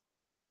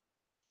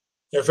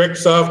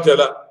 எஃபெக்ட்ஸ் ஆஃப்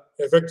ஜல,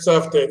 effects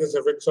of Tejas,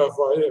 effects of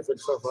Vayu,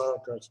 effects of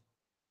ஆகாசம்.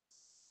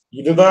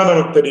 இதுதான்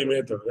நமக்கு தெரியுமே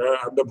தவிர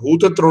அந்த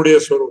பூதத்தினுடைய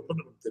ஸ்வரூபம்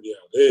நமக்கு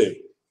தெரியாது.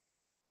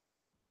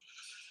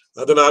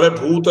 அதனால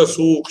பூத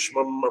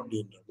சூக்ஷ்மம்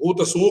அப்படின்னா,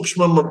 பூத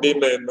சூக்ஷ்மம்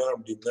அப்படின்னா என்ன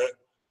அப்படின்னா,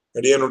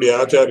 அடியனுடைய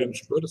ஆச்சாரியன்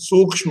சொல்ற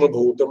சூக்ஷ்ம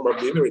பூதம்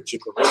அப்படின்னு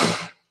வச்சுக்கணும்.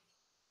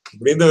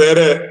 அப்படின்னு வேற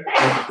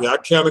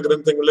வியாக்கியான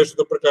கிரந்தங்கள்ல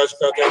சுதப்பிரகாஷ்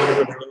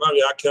ஆச்சாரியர்கள்லாம்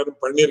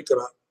வியாக்கியானம்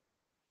பண்ணியிருக்கிறான்.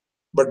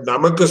 பட்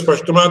நமக்கு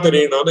ஸ்பஷ்டமா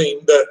தெரியணும்னா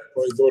இந்த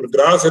இது ஒரு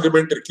கிராஸ்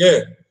எலிமெண்ட் இருக்கே,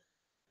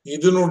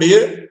 இதனுடைய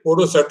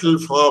ஒரு subtle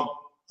form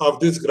of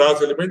this grass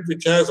element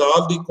which has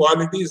all the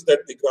qualities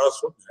that the grass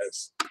one has.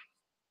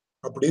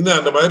 அப்படின்னு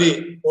அந்த மாதிரி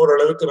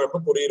ஓரளவுக்கு நம்ம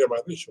புரியுற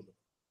மாதிரி சொல்லுவோம்.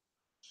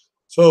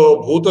 சோ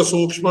பூத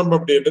சூக்ஷ்மம்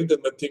அப்படின்றது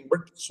நத்திங்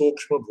பட்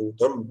சூக்ஷ்ம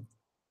பூதம்.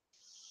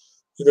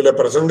 இதுல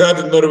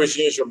பிரசங்காத் இன்னொரு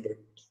விஷயம்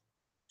சொல்றேன்.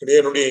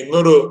 என்னுடைய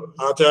இன்னொரு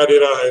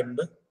ஆச்சாரியராக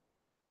இருந்த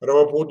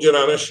பரம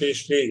பூஜ்யரான ஸ்ரீ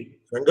ஸ்ரீ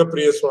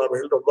ரங்கப்பிரிய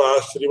சுவாமிகள் ரொம்ப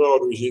ஆச்சரியமா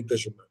ஒரு விஷயத்த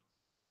சொன்னார்.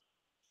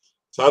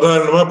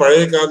 சாதாரணமா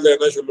பழைய காலத்துல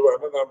என்ன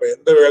சொல்லுவாங்கன்னா, நாம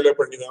எந்த வேலை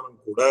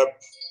பண்ணினாலும் கூட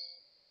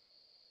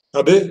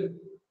அது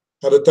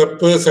அது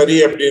தப்பு சரி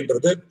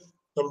அப்படின்றது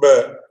நம்ம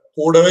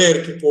கூடவே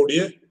இருக்கக்கூடிய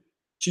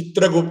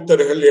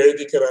சித்திரகுப்தர்கள்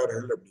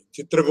எழுதிக்கிறார்கள். அப்படி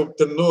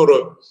சித்திரகுப்தன் ஒரு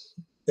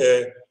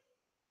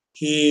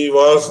he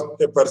was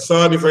a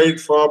personified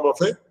form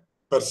of a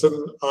person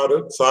or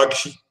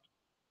சாட்சி.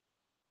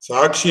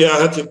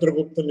 சாட்சியாக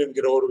சித்திரகுப்தன்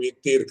என்கிற ஒரு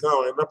வியக்தி இருக்கான்.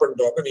 அவன் என்ன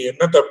பண்றாங்க, நீ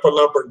என்ன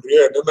தப்பெல்லாம் பண்றியோ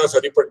என்னென்ன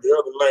சரி பண்றியோ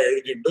அதெல்லாம்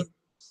எழுதிட்டு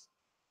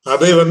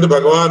அதை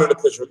பகவான்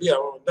இடத்துல சொல்லி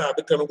அவன்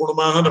அதுக்கு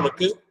அனுகுணமாக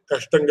நமக்கு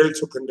கஷ்டங்கள்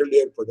சுகங்கள்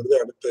ஏற்படுறது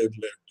அடுத்த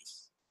இதுல.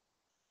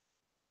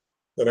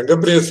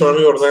 ரங்கப்பிரிய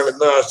சுவாமி ஒரு நாள்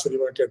என்ன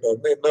ஆச்சரியமா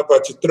கேட்டாருன்னா, என்னப்பா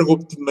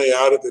சித்திரகுப்தன்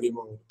யாரு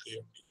தெரியுமா உங்களுக்கு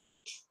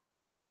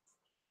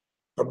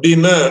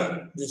அப்படின்னா,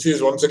 this is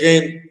once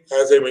again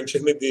as I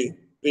mentioned in the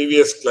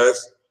previous class,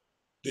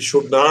 this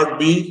should not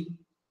be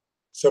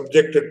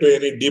subjected to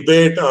any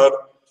debate or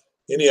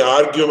any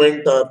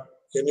argument or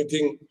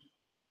anything,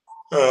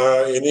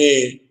 any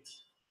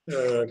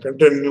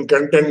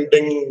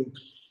contending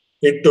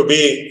it to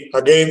be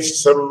against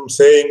some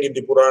saying in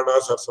the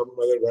Puranas or some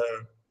other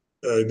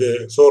the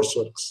source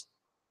works.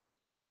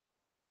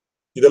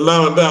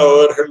 இதெல்லாம்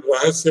அவர்கள்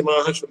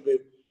ரகசியமாக சொல்லி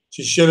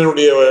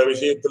சிஷ்யனுடைய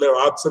விஷயத்துல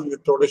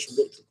வாத்சல்யத்தோட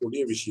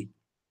சொல்லியிருக்கக்கூடிய விஷயம்.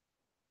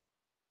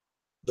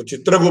 இந்த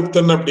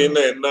சித்திரகுப்தன்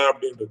அப்படின்னா என்ன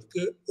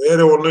அப்படின்றதுக்கு வேற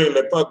ஒண்ணும்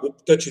இல்லப்பா,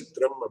 குப்த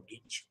சித்திரம்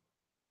அப்படின்னு.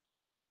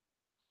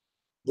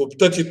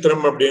 குப்த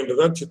சித்திரம்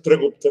அப்படின்றதான்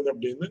சித்திரகுப்தன்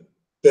அப்படின்னு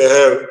they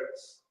have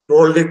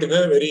told it in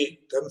a very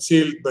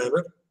concealed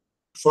manner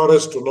for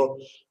us to know.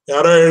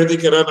 யாரோ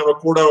எழுதிக்கிறா, நம்ம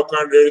கூட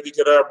உட்காந்து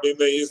எழுதிக்கிறா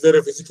அப்படின்னா, is there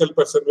a physical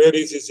person, where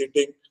is he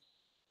sitting,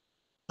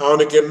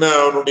 அவனுக்கு என்ன,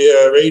 அவனுடைய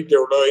வெயிட்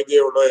எவ்வளவு, இது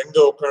எவ்வளவு, எங்க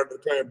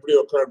உட்காந்துருக்கான், எப்படி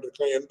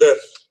உட்காந்துருக்கான், எந்த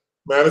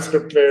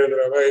மேனுஸ்கிரிப்ட்ல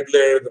எழுதுறாங்க, இதுல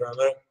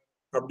எழுதுறாங்க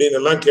அப்படின்னு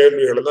எல்லாம்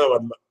கேள்விகள் தான்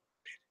வரலாம்.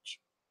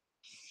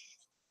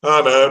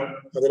 ஆனா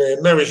அதுல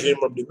என்ன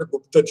விஷயம் அப்படின்னா,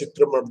 குப்த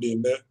சித்திரம்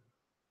அப்படின்னு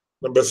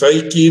நம்ம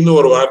சைக்கின்னு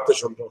ஒரு வார்த்தை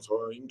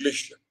சொல்றோம்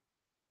இங்கிலீஷ்ல.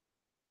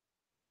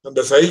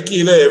 அந்த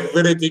சைக்கில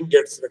everything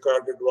gets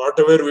recorded.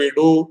 Whatever we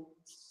do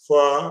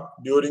for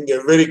during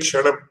every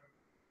க்ஷணம்,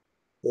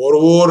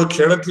 ஒரு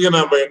க்ஷணத்தையும்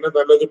நாம என்ன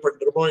நல்லது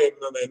பண்றோமோ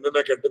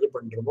என்னென்ன கெட்டது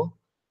பண்றோமோ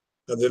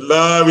அது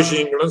எல்லா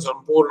விஷயங்களும்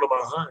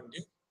சம்பூர்ணமாக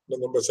அங்கே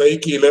நம்ம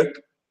சைக்கில.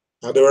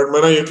 அது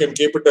வேணுமானா you can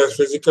keep it as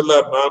physical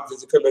or நான்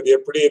பிசிக்கல். அது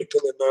எப்படி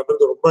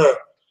இருக்குதுன்றது ரொம்ப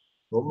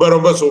ரொம்ப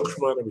ரொம்ப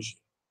சூக்ஷ்மமான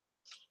விஷயம்.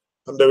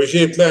 அந்த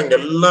விஷயத்துல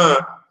அங்கெல்லாம்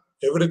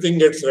everything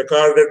gets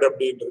recorded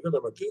அப்படின்றது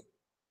நமக்கு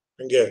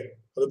அங்க.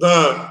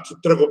 அதுதான்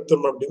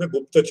சித்திரகுப்தம் அப்படின்னா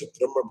குப்த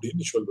சித்திரம்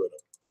அப்படின்னு சொல்லுவாரு.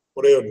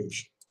 ஒரே ஒரு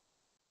நிமிஷம்.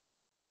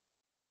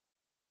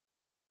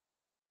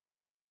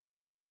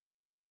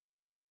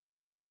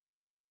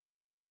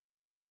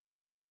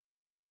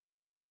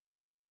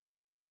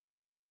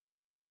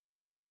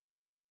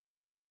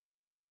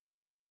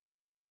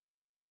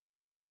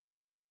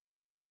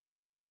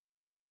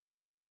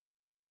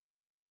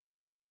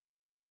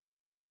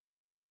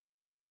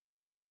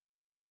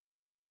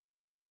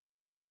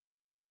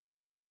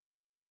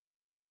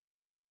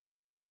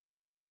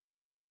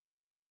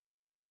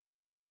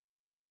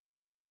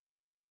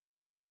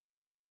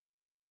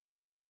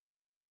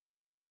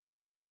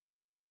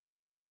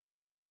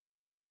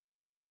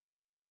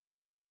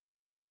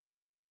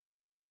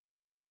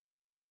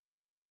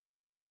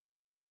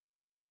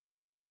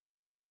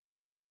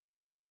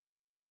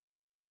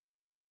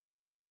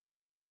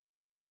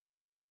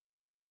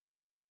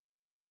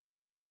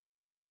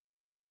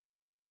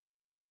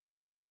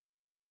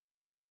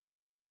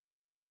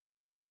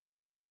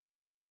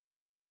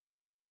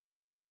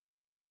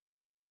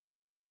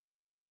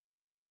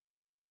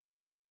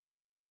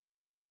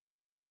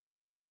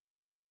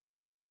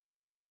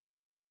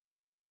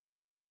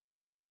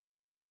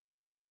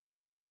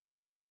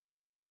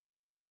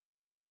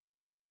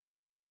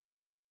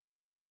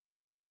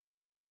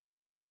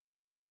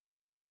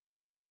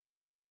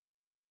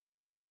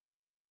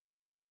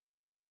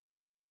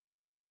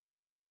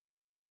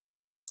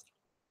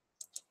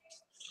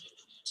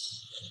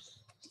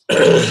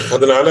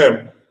 அதனால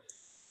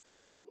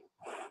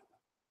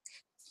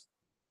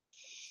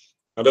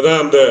அதுதான்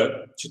அந்த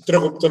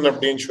சித்திரகுப்தன்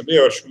அப்படின்னு சொல்லி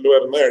அவர்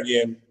சொல்லுவாருன்னா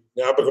அழியன்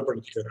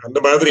ஞாபகப்படுத்திக்கிறார். அந்த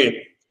மாதிரி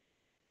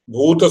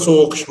பூத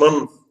சூக்ஷ்மம்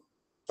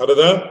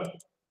அதுதான்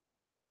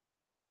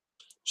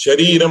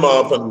ஷரீரம்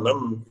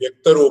ஆபன்னம்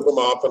வியக்த ரூபம்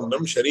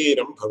ஆபன்னம்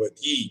ஷரீரம்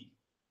பவதி.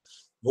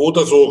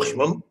 பூத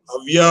சூக்ஷ்மம்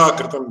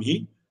அவ்யாக்கிருதம் ஹி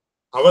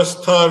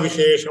அவஸ்தா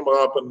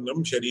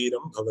விசேஷமாபன்னம்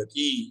ஷரீரம்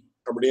பவதி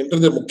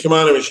அப்படின்றது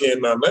முக்கியமான விஷயம்.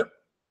 என்னன்னா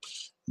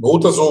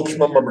பூத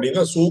சூக்ஷ்மம்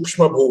அப்படின்னா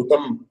சூக்ஷ்ம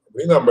பூதம்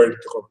அப்படின்னு நம்ம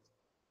எடுத்துக்கணும்.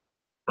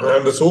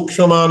 அந்த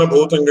சூக்ஷ்மமான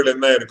பூதங்கள்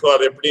என்ன இருக்கோ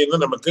அது எப்படின்னா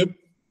நமக்கு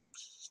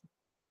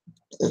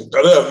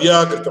அது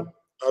அவ்யாகிருத்தம்,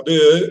 அது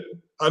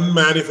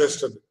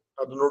அன்மேனிஃபெஸ்டட்.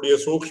 அதனுடைய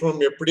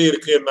சூக்ஷ்மம் எப்படி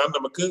இருக்கு என்னன்னு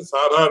நமக்கு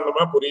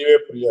சாதாரணமா புரியவே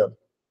புரியாது.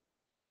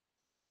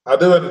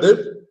 அது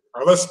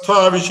அவஸ்தா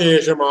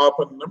விசேஷம்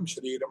ஆபன்னம்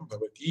சரீரம்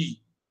பவதி.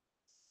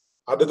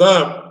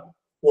 அதுதான்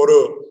ஒரு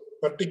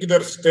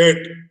பர்டிகுலர்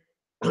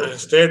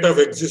ஸ்டேட் ஆஃப்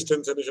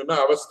எக்ஸிஸ்டன்ஸ் சொன்னா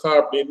அவஸ்தா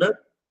அப்படின்னு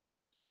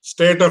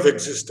ஸ்டேட் ஆஃப்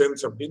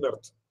எக்ஸிஸ்டன்ஸ் அப்படின்னு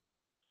அர்த்தம்.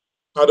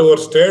 அது ஒரு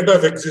ஸ்டேட்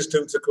ஆஃப்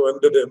எக்ஸிஸ்டன்ஸுக்கு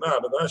வந்ததுன்னா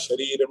அதுதான்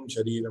சரீரம்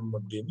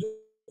அப்படின்னு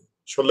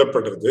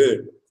சொல்லப்படுறது.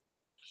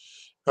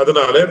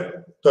 அதனால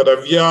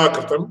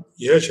ததவ்யாகிருதம்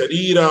ய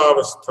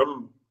சரீராவஸ்தம்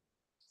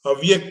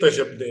அவ்யக்த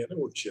சப்தேன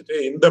உச்சியதே.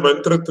 இந்த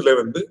மந்திரத்துல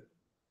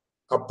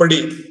அப்படி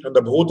அந்த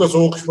பூத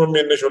சூக்ஷ்மம்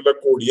என்று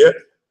சொல்லக்கூடிய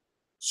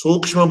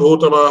சூக்ஷ்ம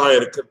பூதமாக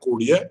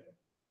இருக்கக்கூடிய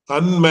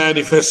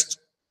அன்மேனிஃபெஸ்ட்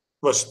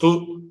வஸ்து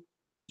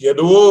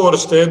ஏதோ ஒரு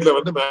ஸ்டேட்ல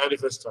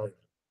மேனிஃபெஸ்ட் ஆகும்.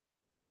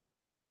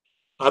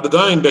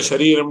 அதுதான் இந்த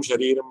சரீரம்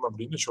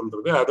அப்படின்னு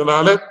சொல்றது.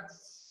 அதனால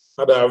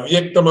அது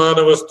அவ்யக்தமான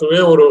வஸ்துவே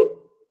ஒரு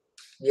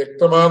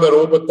வியக்தமான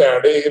ரூபத்தை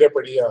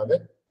அடைகிறபடியால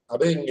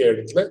அதை இங்க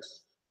இடத்துல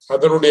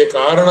அதனுடைய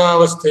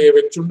காரணாவஸ்தையை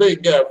வச்சுண்டு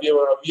இங்க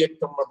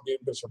அவ்யக்தம்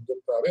அப்படின்ற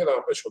சப்தத்தாலே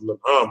நாம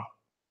சொல்லலாம்.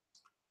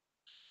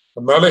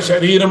 அதனால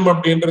சரீரம்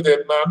அப்படின்றது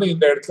என்னன்னு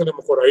இந்த இடத்துல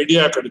நமக்கு ஒரு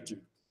ஐடியா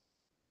கிடைக்குது.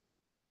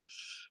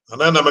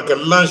 ஆனா நமக்கு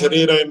எல்லாம்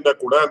சரீரம் இருந்தா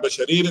கூட அந்த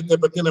சரீரத்தை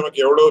பத்தி நமக்கு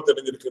எவ்வளவு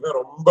தெரிஞ்சிருக்குன்னா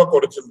ரொம்ப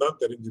குறைச்சல் தான்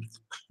தெரிஞ்சிருக்கு.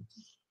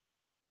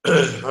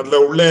 அதுல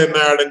உள்ள என்ன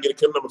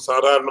அடங்கியிருக்குன்னு நமக்கு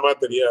சாதாரணமா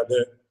தெரியாது.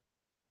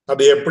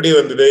 அது எப்படி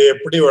வந்தது,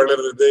 எப்படி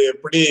வளருது,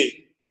 எப்படி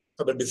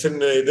அந்த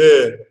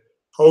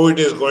how it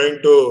is going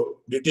to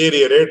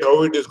deteriorate, how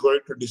it is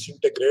going to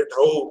disintegrate,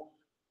 how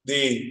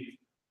the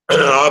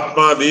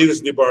Atma leaves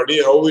the body,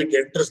 how it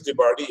enters the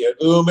body,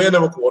 எதுவுமே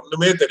நமக்கு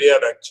ஒண்ணுமே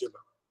தெரியாது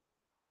ஆக்சுவலா.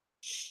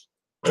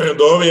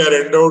 Though we are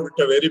endowed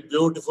with a very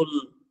beautiful,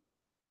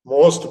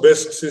 most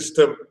best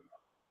system,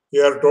 we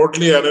are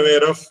totally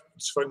unaware of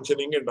its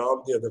functioning and all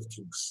the other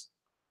things.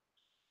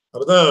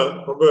 அதுதான்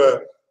ரொம்ப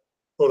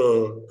ஒரு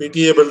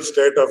pitiable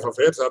state of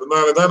affairs.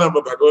 அதனாலதான் நம்ம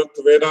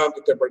பகவத்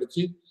வேதாந்தத்தை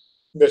படிச்சு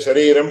இந்த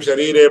சரீரம்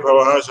ஷரீரே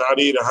பவஹ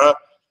ஷாரீரஹ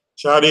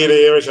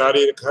ஷாரீரேவ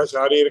ஷாரீரக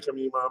ஷாரீரக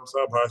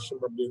மீமாம்சா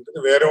பாஷ்யம் அப்படின்றது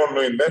வேற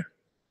ஒண்ணும் இல்லை.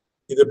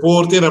 இது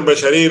பூர்த்தி நம்ம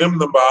சரீரம்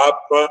நம்ம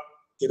ஆத்மா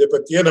இதை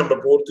பத்தியே நம்ம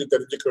பூர்த்தி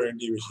தெரிஞ்சுக்க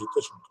வேண்டிய விஷயத்த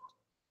சொல்றோம்.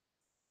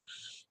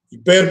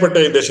 இப்பேற்பட்ட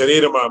இந்த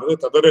சரீரமானது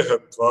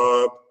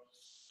ததரஹத்வாத்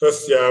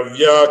தஸ்ய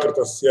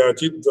அவ்யாக்ருதஸ்ய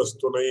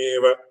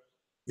சித்வஸ்துனேவ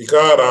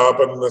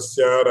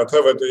விகாராபன்னஸ்ய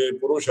ரதவதே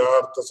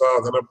புருஷார்த்த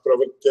சாதன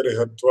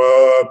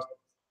பிரவೃತ್ತಿர்ஹத்வாத்.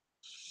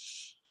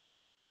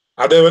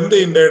 அதை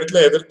இந்த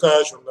இடத்துல எதற்காக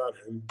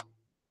சொன்னார்கள்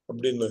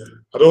அப்படின்னு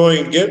அதுவும்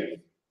இங்க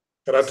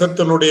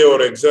ரதத்தினுடைய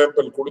ஒரு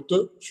எக்ஸாம்பிள் கொடுத்து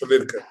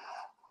சொல்லியிருக்க.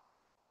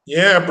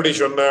 ஏன் அப்படி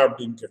சொன்ன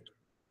அப்படின்னு கேட்ட,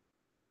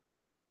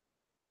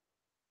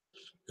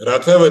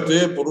 ரதவத்து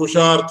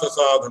புருஷார்த்த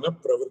சாதன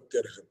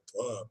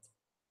பிரவೃತ್ತಿர்ஹத்வாத்.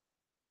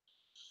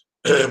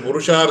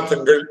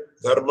 புருஷார்த்தங்கள்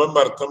தர்மம்,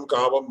 அர்த்தம்,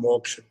 காமம்,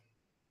 மோட்சம்,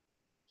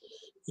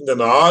 இந்த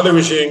 4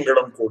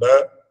 விஷயங்களும் கூட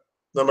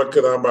நமக்கு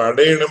நாம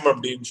அடையணும்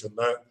அப்படின்னு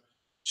சொன்னா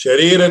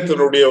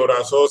சரீரத்தினுடைய ஒரு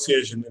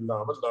அசோசியேஷன்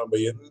இல்லாமல் நாம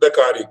எந்த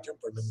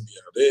காரியத்தையும் பண்ண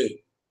முடியாது.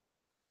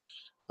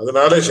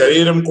 அதனால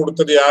சரீரம்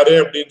கொடுத்தது யாரு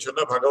அப்படின்னு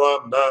சொன்னா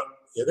பகவான் தான்.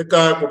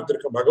 எதுக்காக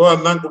கொடுத்திருக்க?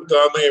 பகவான் தான்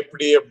கொடுத்தான்னா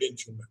எப்படி அப்படின்னு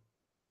சொன்ன,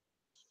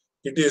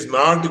 இட் இஸ்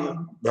நாட்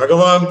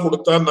பகவான்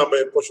கொடுத்தான்னு நம்ம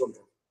எப்போ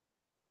சொல்றோம்,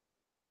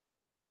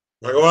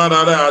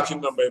 பகவானால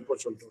ஆச்சுன்னு நம்ம எப்போ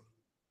சொல்றோம்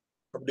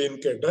அப்படின்னு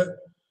கேட்ட,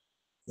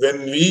 when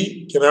we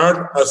cannot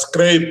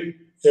ascribe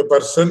a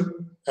person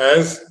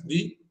as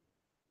the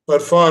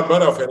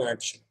performer of an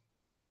action,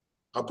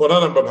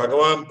 அப்போதான் நம்ம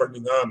பகவான்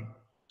பண்ணினான்.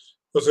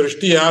 இப்போ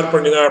சிருஷ்டி யார்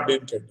பண்ணினா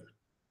அப்படின்னு கேட்ட,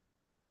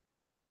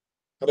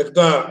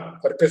 அதுக்குதான்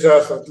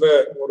தர்க்கசாஸ்திரத்துல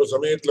ஒரு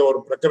சமயத்துல ஒரு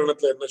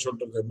பிரகரணத்துல என்ன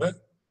சொல்றதுன்னா,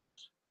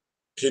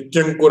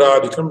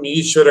 ஹித்யங்குராதிகம்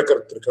ஈஸ்வர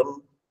கர்த்திருக்கம்,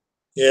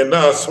 ஏன்னா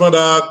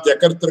அஸ்மதாத்ய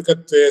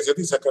கர்த்திருக்கத்வே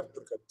சதி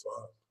சகர்த்திருக்கத்வா.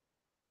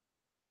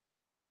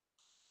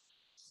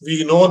 We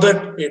know that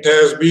it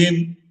has been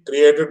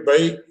created by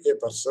a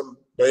person,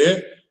 by a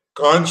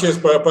conscious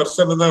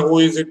person. Who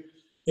is it?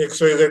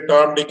 XYZ,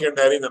 Tom, Dick and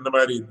Harry, அந்த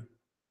மாதிரி.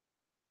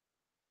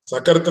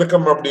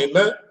 சகர்த்திருக்கம்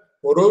அப்படின்னா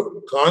ஒரு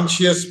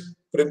conscious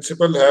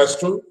principal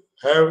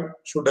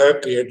should have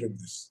created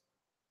this.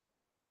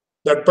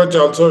 That much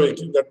also we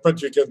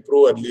can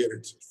prove earlier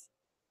itself.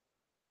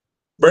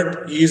 But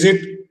is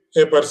it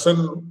a person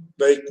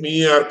like me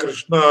or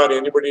Krishna or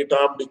anybody,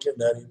 Tom, Dick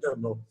and Harry?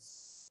 No.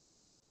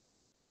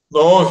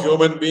 No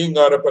human being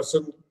or a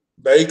person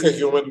like a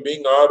human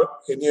being or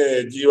any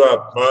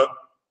Jivatma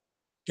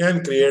can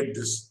create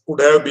this,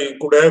 could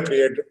have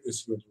created this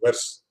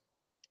universe.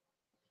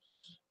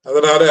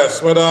 அதனால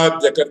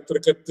அஸ்மதாத்ய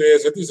கர்த்திருக்கத்வே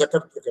சதி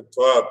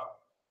சகர்த்திருக்கத்வாத்.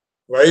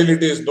 While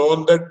it is known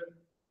that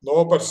no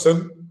person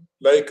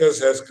like us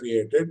has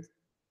created,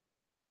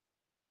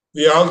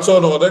 we also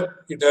know that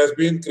it has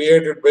been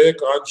created by a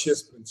conscious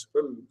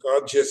principle,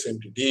 conscious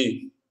entity,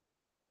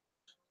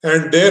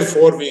 and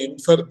therefore we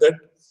infer that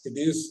it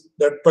is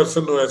that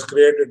person who has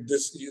created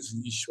this is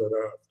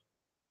Ishvara.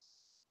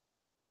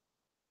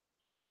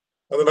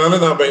 அதனால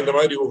நாம இந்த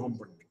மாதிரி யூகம்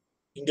பண்றோம்.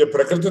 இங்க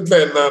பிரகிருதத்துல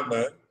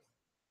என்னன்னா,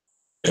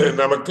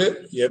 நமக்கு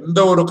எந்த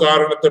ஒரு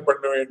காரணத்தை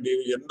பண்ண வேண்டிய,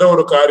 எந்த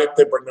ஒரு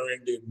காரியத்தை பண்ண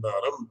வேண்டி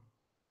இருந்தாலும்,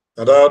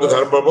 அதாவது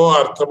தர்மமோ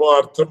அர்த்தமோ,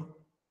 அர்த்தம்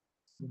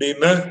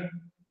அப்படின்னா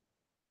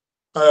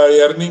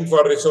earning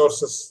for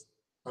resources,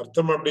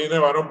 அர்த்தம் அப்படின்னா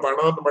வரும்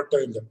பணம்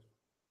மட்டும் இல்லை,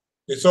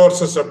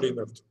 ரிசோர்சஸ்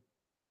அப்படின்னு அர்த்தம்.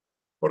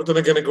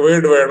 ஒருத்தனுக்கு எனக்கு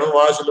வீடு வேணும்,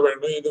 வாசல்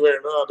வேணும், இது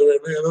வேணும், அது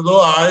வேணும், ஏதோ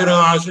 1000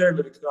 ஆசைகள்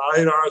இருக்கு,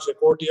 1000 ஆசை,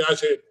 கோடி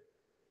ஆசை.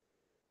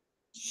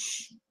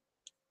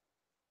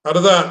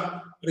 அதுதான்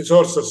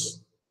ரிசோர்சஸ்.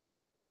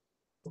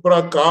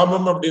 அப்புறம்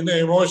காமம் அப்படின்னா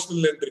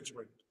எமோஷனல்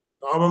என்ரிச்மெண்ட்.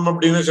 காமம்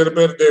அப்படின்னா சில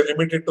பேர்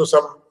limited to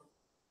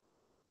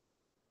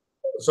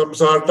some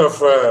sort of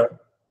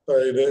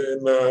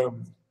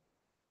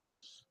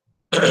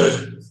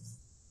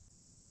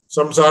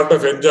some sort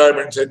of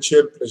enjoyment,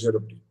 sensual pleasure.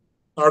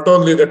 Not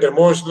only that,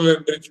 emotional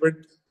enrichment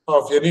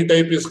of any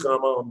type is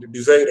kama, only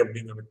desire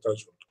அப்படின்னு எனக்கு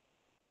சொல்றேன்.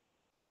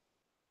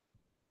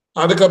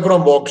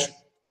 அதுக்கப்புறம் மோட்சம்.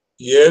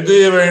 எது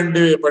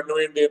பண்ண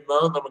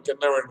வேண்டியதுனாலும் நமக்கு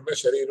என்ன வேண்டும்னா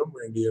சரீரம்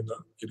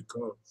வேண்டியதுதான்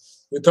இருக்கும்.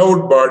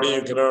 Without body you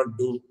cannot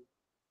do.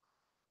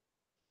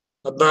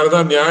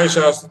 அதனாலதான் நியாய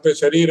சாஸ்திரத்தை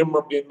சரீரம்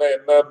அப்படின்னா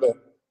என்னன்னு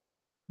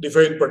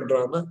டிஃபைன்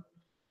பண்றான்னா,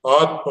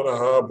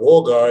 ஆத்மனஹா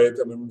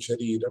போகாயதனம்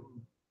சரீரம்.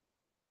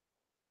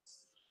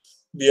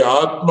 The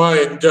Atma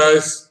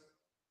enjoys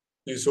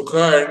the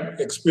Sukha and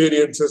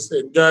experiences,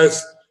 enjoys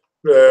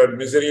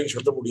misery in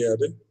சொல்ல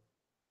முடியாது.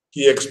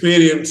 He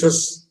experiences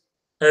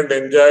and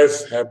enjoys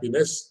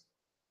happiness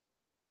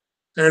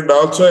and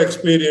also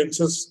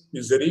experiences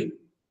misery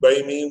by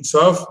means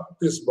of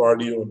this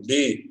body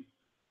only,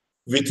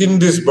 within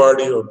this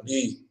body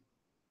only,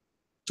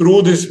 through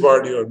this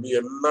body only.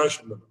 எல்லாம்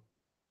சொல்லணும்.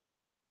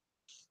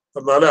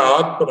 அதனால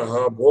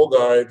ஆத்மனஹா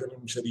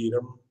போகாயதனம்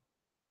சரீரம்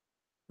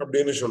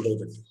அப்படின்னு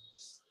சொல்றது.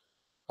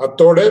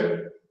 அத்தோட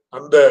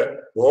அந்த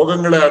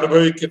போகங்களை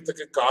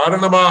அனுபவிக்கிறதுக்கு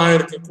காரணமாக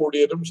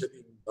இருக்கக்கூடியதும்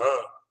சரீரம்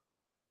தான்.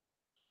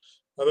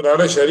 அதனால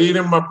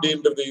சரீரம்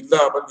அப்படின்றது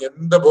இல்லாமல்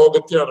எந்த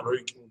போகத்தையும்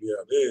அனுபவிக்க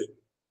முடியாது.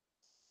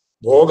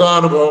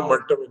 போகானுபவம்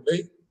மட்டுமில்லை,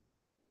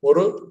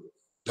 ஒரு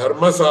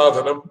தர்ம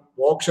சாதனம்,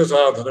 மோட்ச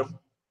சாதனம்,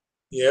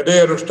 எதை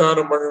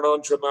அனுஷ்டானம்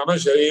பண்ணணும்னு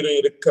சொன்னாலும் சரீரம்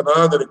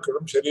இருக்கதான்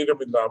இருக்கணும்.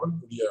 சரீரம் இல்லாமல்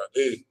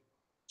முடியாது.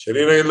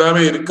 சரீரம் இல்லாம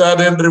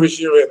இருக்காதுன்ற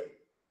விஷயம் வேறு.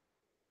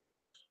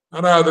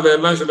 ஆனா அதுல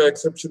எல்லாம் சில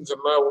எக்ஸெப்ஷன்ஸ்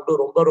எல்லாம் உண்டு.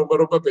 ரொம்ப ரொம்ப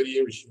ரொம்ப பெரிய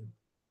விஷயம்.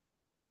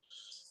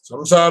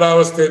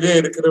 சம்சாராவஸ்தையிலேயே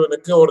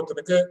இருக்கிறவனுக்கு,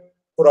 ஒருத்தனுக்கு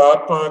ஒரு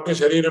ஆத்மாவுக்கு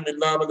சரீரம்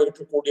இல்லாமல்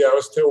இருக்கக்கூடிய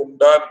அவஸ்தை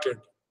உண்டான்னு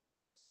கேட்டு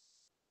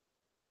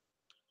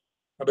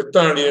அடுத்த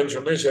அணியன்னு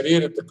சொன்னேன்,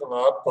 சரீரத்துக்கும்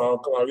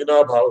ஆத்மாவுக்கும்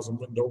அவினாபாவ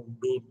சம்பந்தம்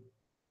உண்டு.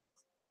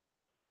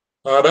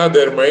 ஆனா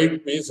there might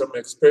be some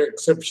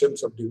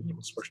exceptions அப்படின்னு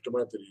நமக்கு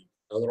ஸ்பஷ்டமா தெரியும்.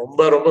 அது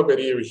ரொம்ப ரொம்ப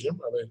பெரிய விஷயம்.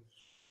 அதை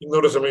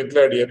இன்னொரு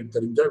சமயத்துல அடியனுக்கு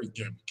தெரிஞ்சா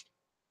விஞ்ஞானிக்கும்.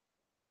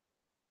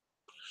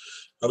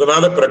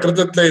 அதனால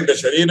பிரகிருதத்துல இந்த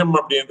சரீரம்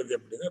அப்படின்றது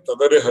எப்படின்னா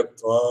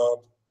ததருஹத்வா,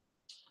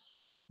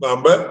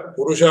 நாம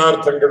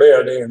புருஷார்த்தங்களை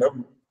அடையணும்.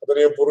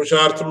 அதனையும்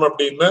புருஷார்த்தம்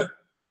அப்படின்னா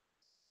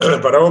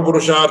பரம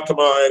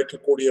புருஷார்த்தமாக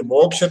இருக்கக்கூடிய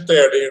மோட்சத்தை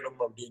அடையணும்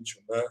அப்படின்னு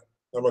சொன்ன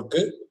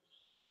நமக்கு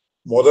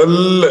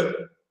முதல்ல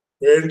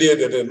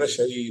வேண்டியது என்ன?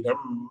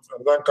 சரீரம்.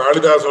 அதுதான்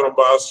காளிதாசன்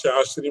ரொம்ப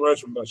ஆச்சரியமா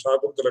சொன்னார்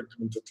சாகுந்தல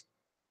கிரந்தத்தில்.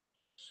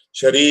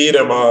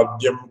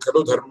 சரீரமாத்யம்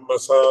கலு தர்ம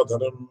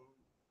சாதனம்.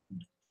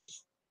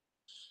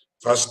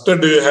 First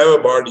to you have a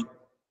பாடி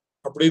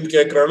அப்படின்னு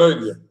கேட்கிறாளோ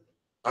இல்லையா?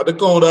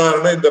 அதுக்கும்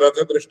உதாரணம் இந்த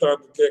ரத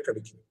திருஷ்டாந்தத்திலே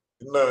கிடைக்கும்.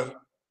 என்ன,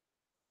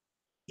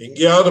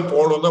 எங்கேயாவது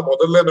போகணும்னா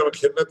முதல்ல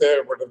நமக்கு என்ன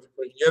தேவைப்படுறது?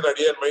 இப்போ இங்கே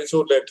அடியன்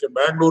மைசூர்ல இருக்கேன்,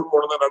 பெங்களூர்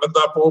போகணும்னா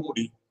நடந்தா போக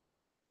முடியும்.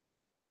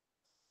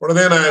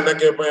 உடனே நான் என்ன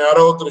கேட்பேன்,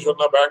 யாரோ ஒருத்தர்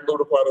சொன்னா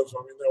பெங்களூருக்கு வர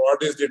சுவாமி,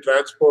 what is the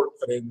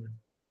transport arrangement?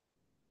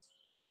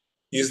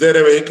 Is there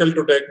a vehicle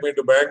to take me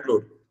to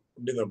Bangalore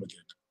அப்படின்னு நம்ம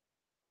கேட்டோம்.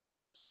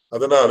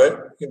 அதனால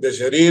இந்த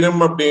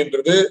சரீரம்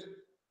அப்படின்றது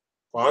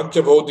பாஞ்ச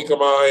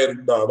பௌத்திகமாக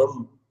இருந்தாலும்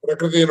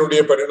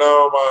பிரகிருதியினுடைய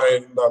பரிணாமமாக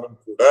இருந்தாலும்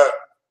கூட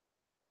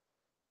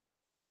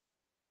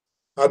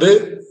அது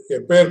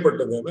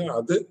எப்பேற்பட்டதுன்னா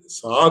அது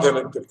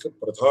சாதனத்திற்கு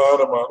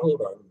பிரதானமான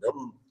ஒரு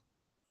அங்கம்.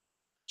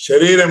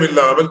 சரீரம்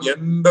இல்லாமல்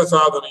எந்த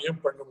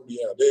சாதனையும் பண்ண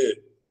முடியாது,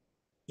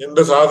 எந்த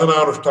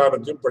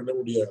சாதனானுஷ்டானத்தையும் பண்ண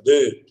முடியாது.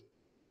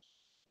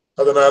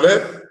 அதனால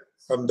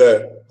அந்த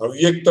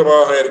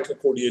அவ்யக்தமாக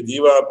இருக்கக்கூடிய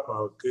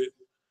ஜீவாத்மாவுக்கு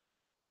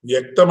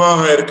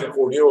வியக்தமாக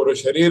இருக்கக்கூடிய ஒரு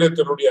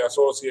சரீரத்தினுடைய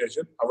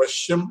அசோசியேஷன்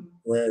அவசியம்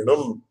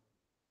வேணும்.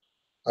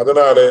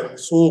 அதனால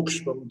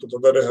சூக்ஷ்மம்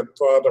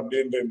ததருஹத்வாத்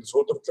அப்படின்ற இந்த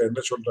சூத்திரத்துல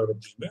என்ன சொல்றாரு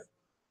அப்படின்னா,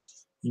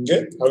 இங்க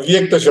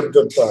அவ்யக்த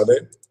சப்தத்தாலே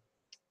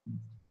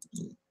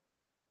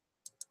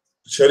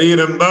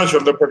சரீரம் தான்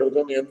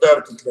சொல்லப்படுறதுன்னு எந்த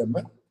அர்த்தத்துல என்ன,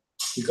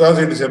 because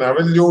it is an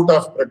அவல்யூட்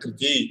of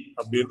பிரகிருதி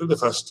அப்படின்றது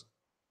ஃபர்ஸ்ட்.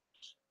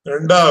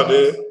 ரெண்டாவது,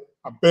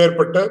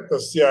 அப்பேற்பட்ட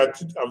தஸ்ய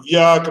அச்சித்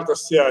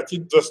அவ்யாக்கிருதஸ்ய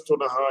அச்சித்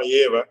வஸ்துனஹா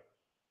ஏவ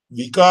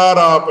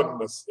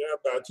விகாராபன்னஸ்ய,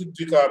 அந்த அச்சித்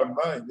விகாரம்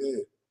தான் இது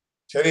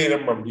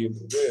சரீரம்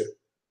அப்படின்றது.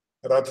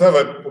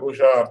 ரதவத்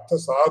புருஷார்த்த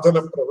சாதன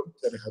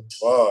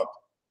பிரவர்த்தனத்வாத்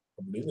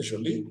அப்படின்னு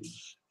சொல்லி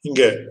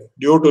இங்க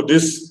due to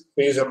this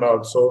reason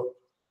also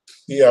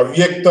the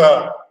அவ்யக்தா,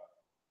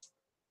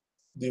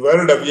 the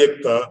word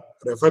அவ்யக்தா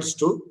refers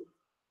to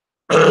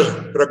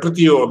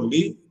prakriti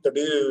only, that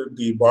is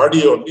the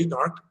body only,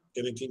 not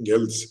anything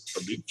else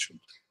அப்படின்னு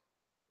சொல்லி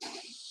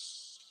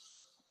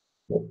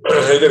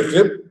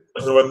இதற்கு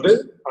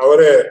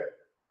அவரே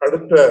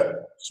அடுத்த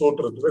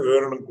சூத்திரத்துல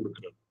விவரணம்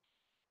கொடுக்கிறார்.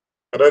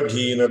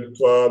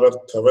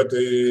 அரதீனத்வாதர்த்தவத்.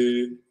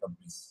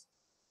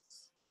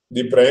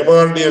 The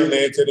primordial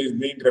nature is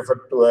being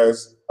referred to as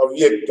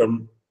avyaktam,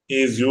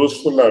 is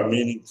useful or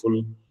meaningful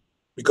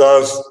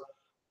because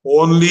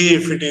only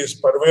if it is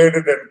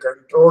pervaded and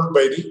controlled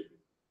by the,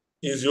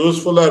 is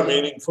useful or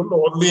meaningful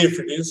only if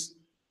it is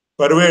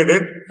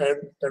pervaded and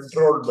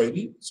controlled by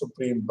the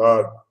Supreme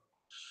Lord.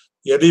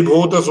 यदि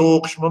भूत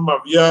सूक्ष्मम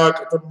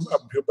अव्याकृतम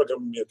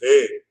अभ्युपगम्यते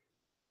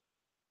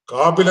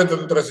कापिल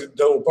तंत्र सिद्ध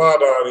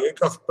उपादाने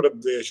कः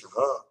प्रद्वेषः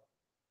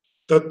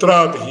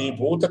तत्रापि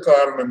भूत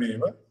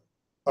कारणमेव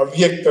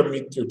अव्यक्तम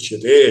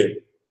इत्युच्यते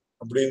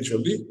அப்படின்னு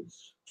சொல்லி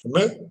சொன்ன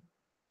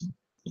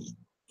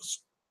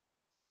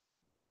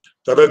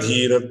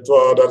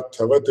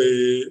தரதீரத்வாதர்த்தவத்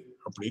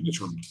அப்படின்னு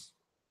சொன்ன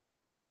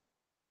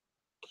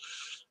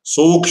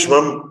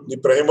சூக்ஷ்மம், the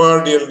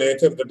primordial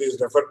nature that is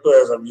referred to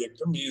as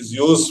avyaktam, is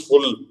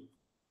useful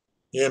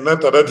ஏன்னா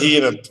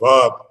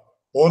தரதீனத்வாத்,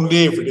 only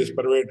if it is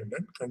pervaded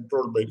and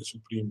controlled by the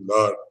Supreme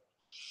Lord.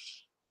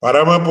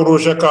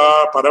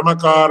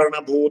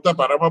 பரமகாரணபூத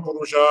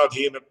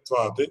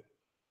பரமபுருஷாதீனத்வாத்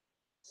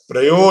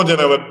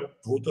பிரயோஜனவத்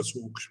பூத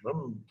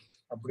சூக்ஷ்மம்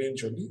அப்படின்னு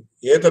சொல்லி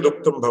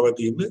ஏததுக்தம்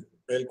பவதின்னு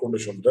மேற்கொண்டு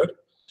சொல்றார்.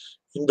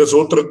 இந்த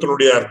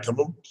சூத்திரத்தினுடைய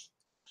அர்த்தமும்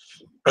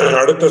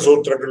அடுத்த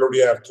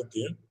சூத்திரங்களுடைய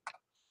அர்த்தத்தையும்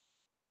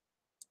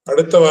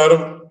அடுத்த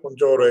வாரம்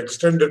கொஞ்சம் ஒரு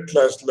எக்ஸ்டெண்டட்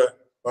கிளாஸ்ல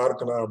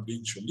பார்க்கலாம்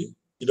அப்படின்னு சொல்லி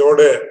இதோட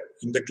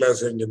இந்த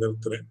கிளாஸ் இங்க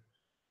நிறுத்துறேன்.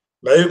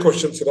 லைவ்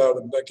கொஸ்டின்ஸ் ஏதாவது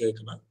இருந்தா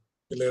கேட்கலாம்,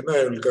 இல்லைன்னா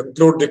I will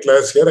conclude the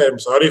class here. I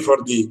am sorry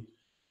for the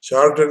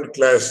ஷார்டன்ட்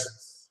class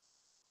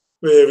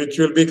which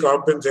will be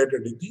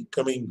compensated in the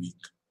coming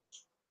week.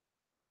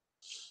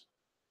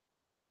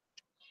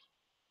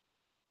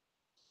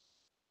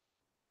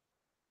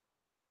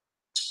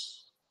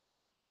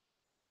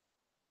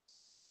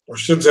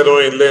 Questions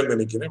எதுவும் இல்லைன்னு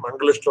நினைக்கிறேன்.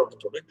 மங்கள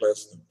ஸ்லோகத்தோட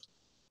கிளாஸ்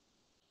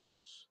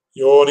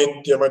யோ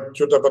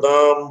நித்யமச்சுத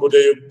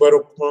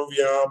பதாம்புஜயுக்மருக்ம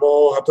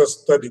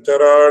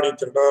வியாமோஹதஸ்ததிதராணி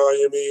த்ரிணாய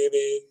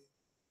மேனே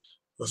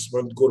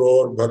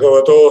அஸ்மத்குரோர்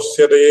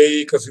பகவதோஸ்ய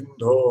தயைக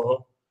சிந்தோः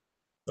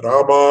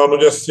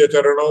ராமானுஜஸ்ய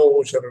சரணௌ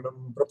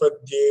சரணம்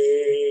பிரபத்யே.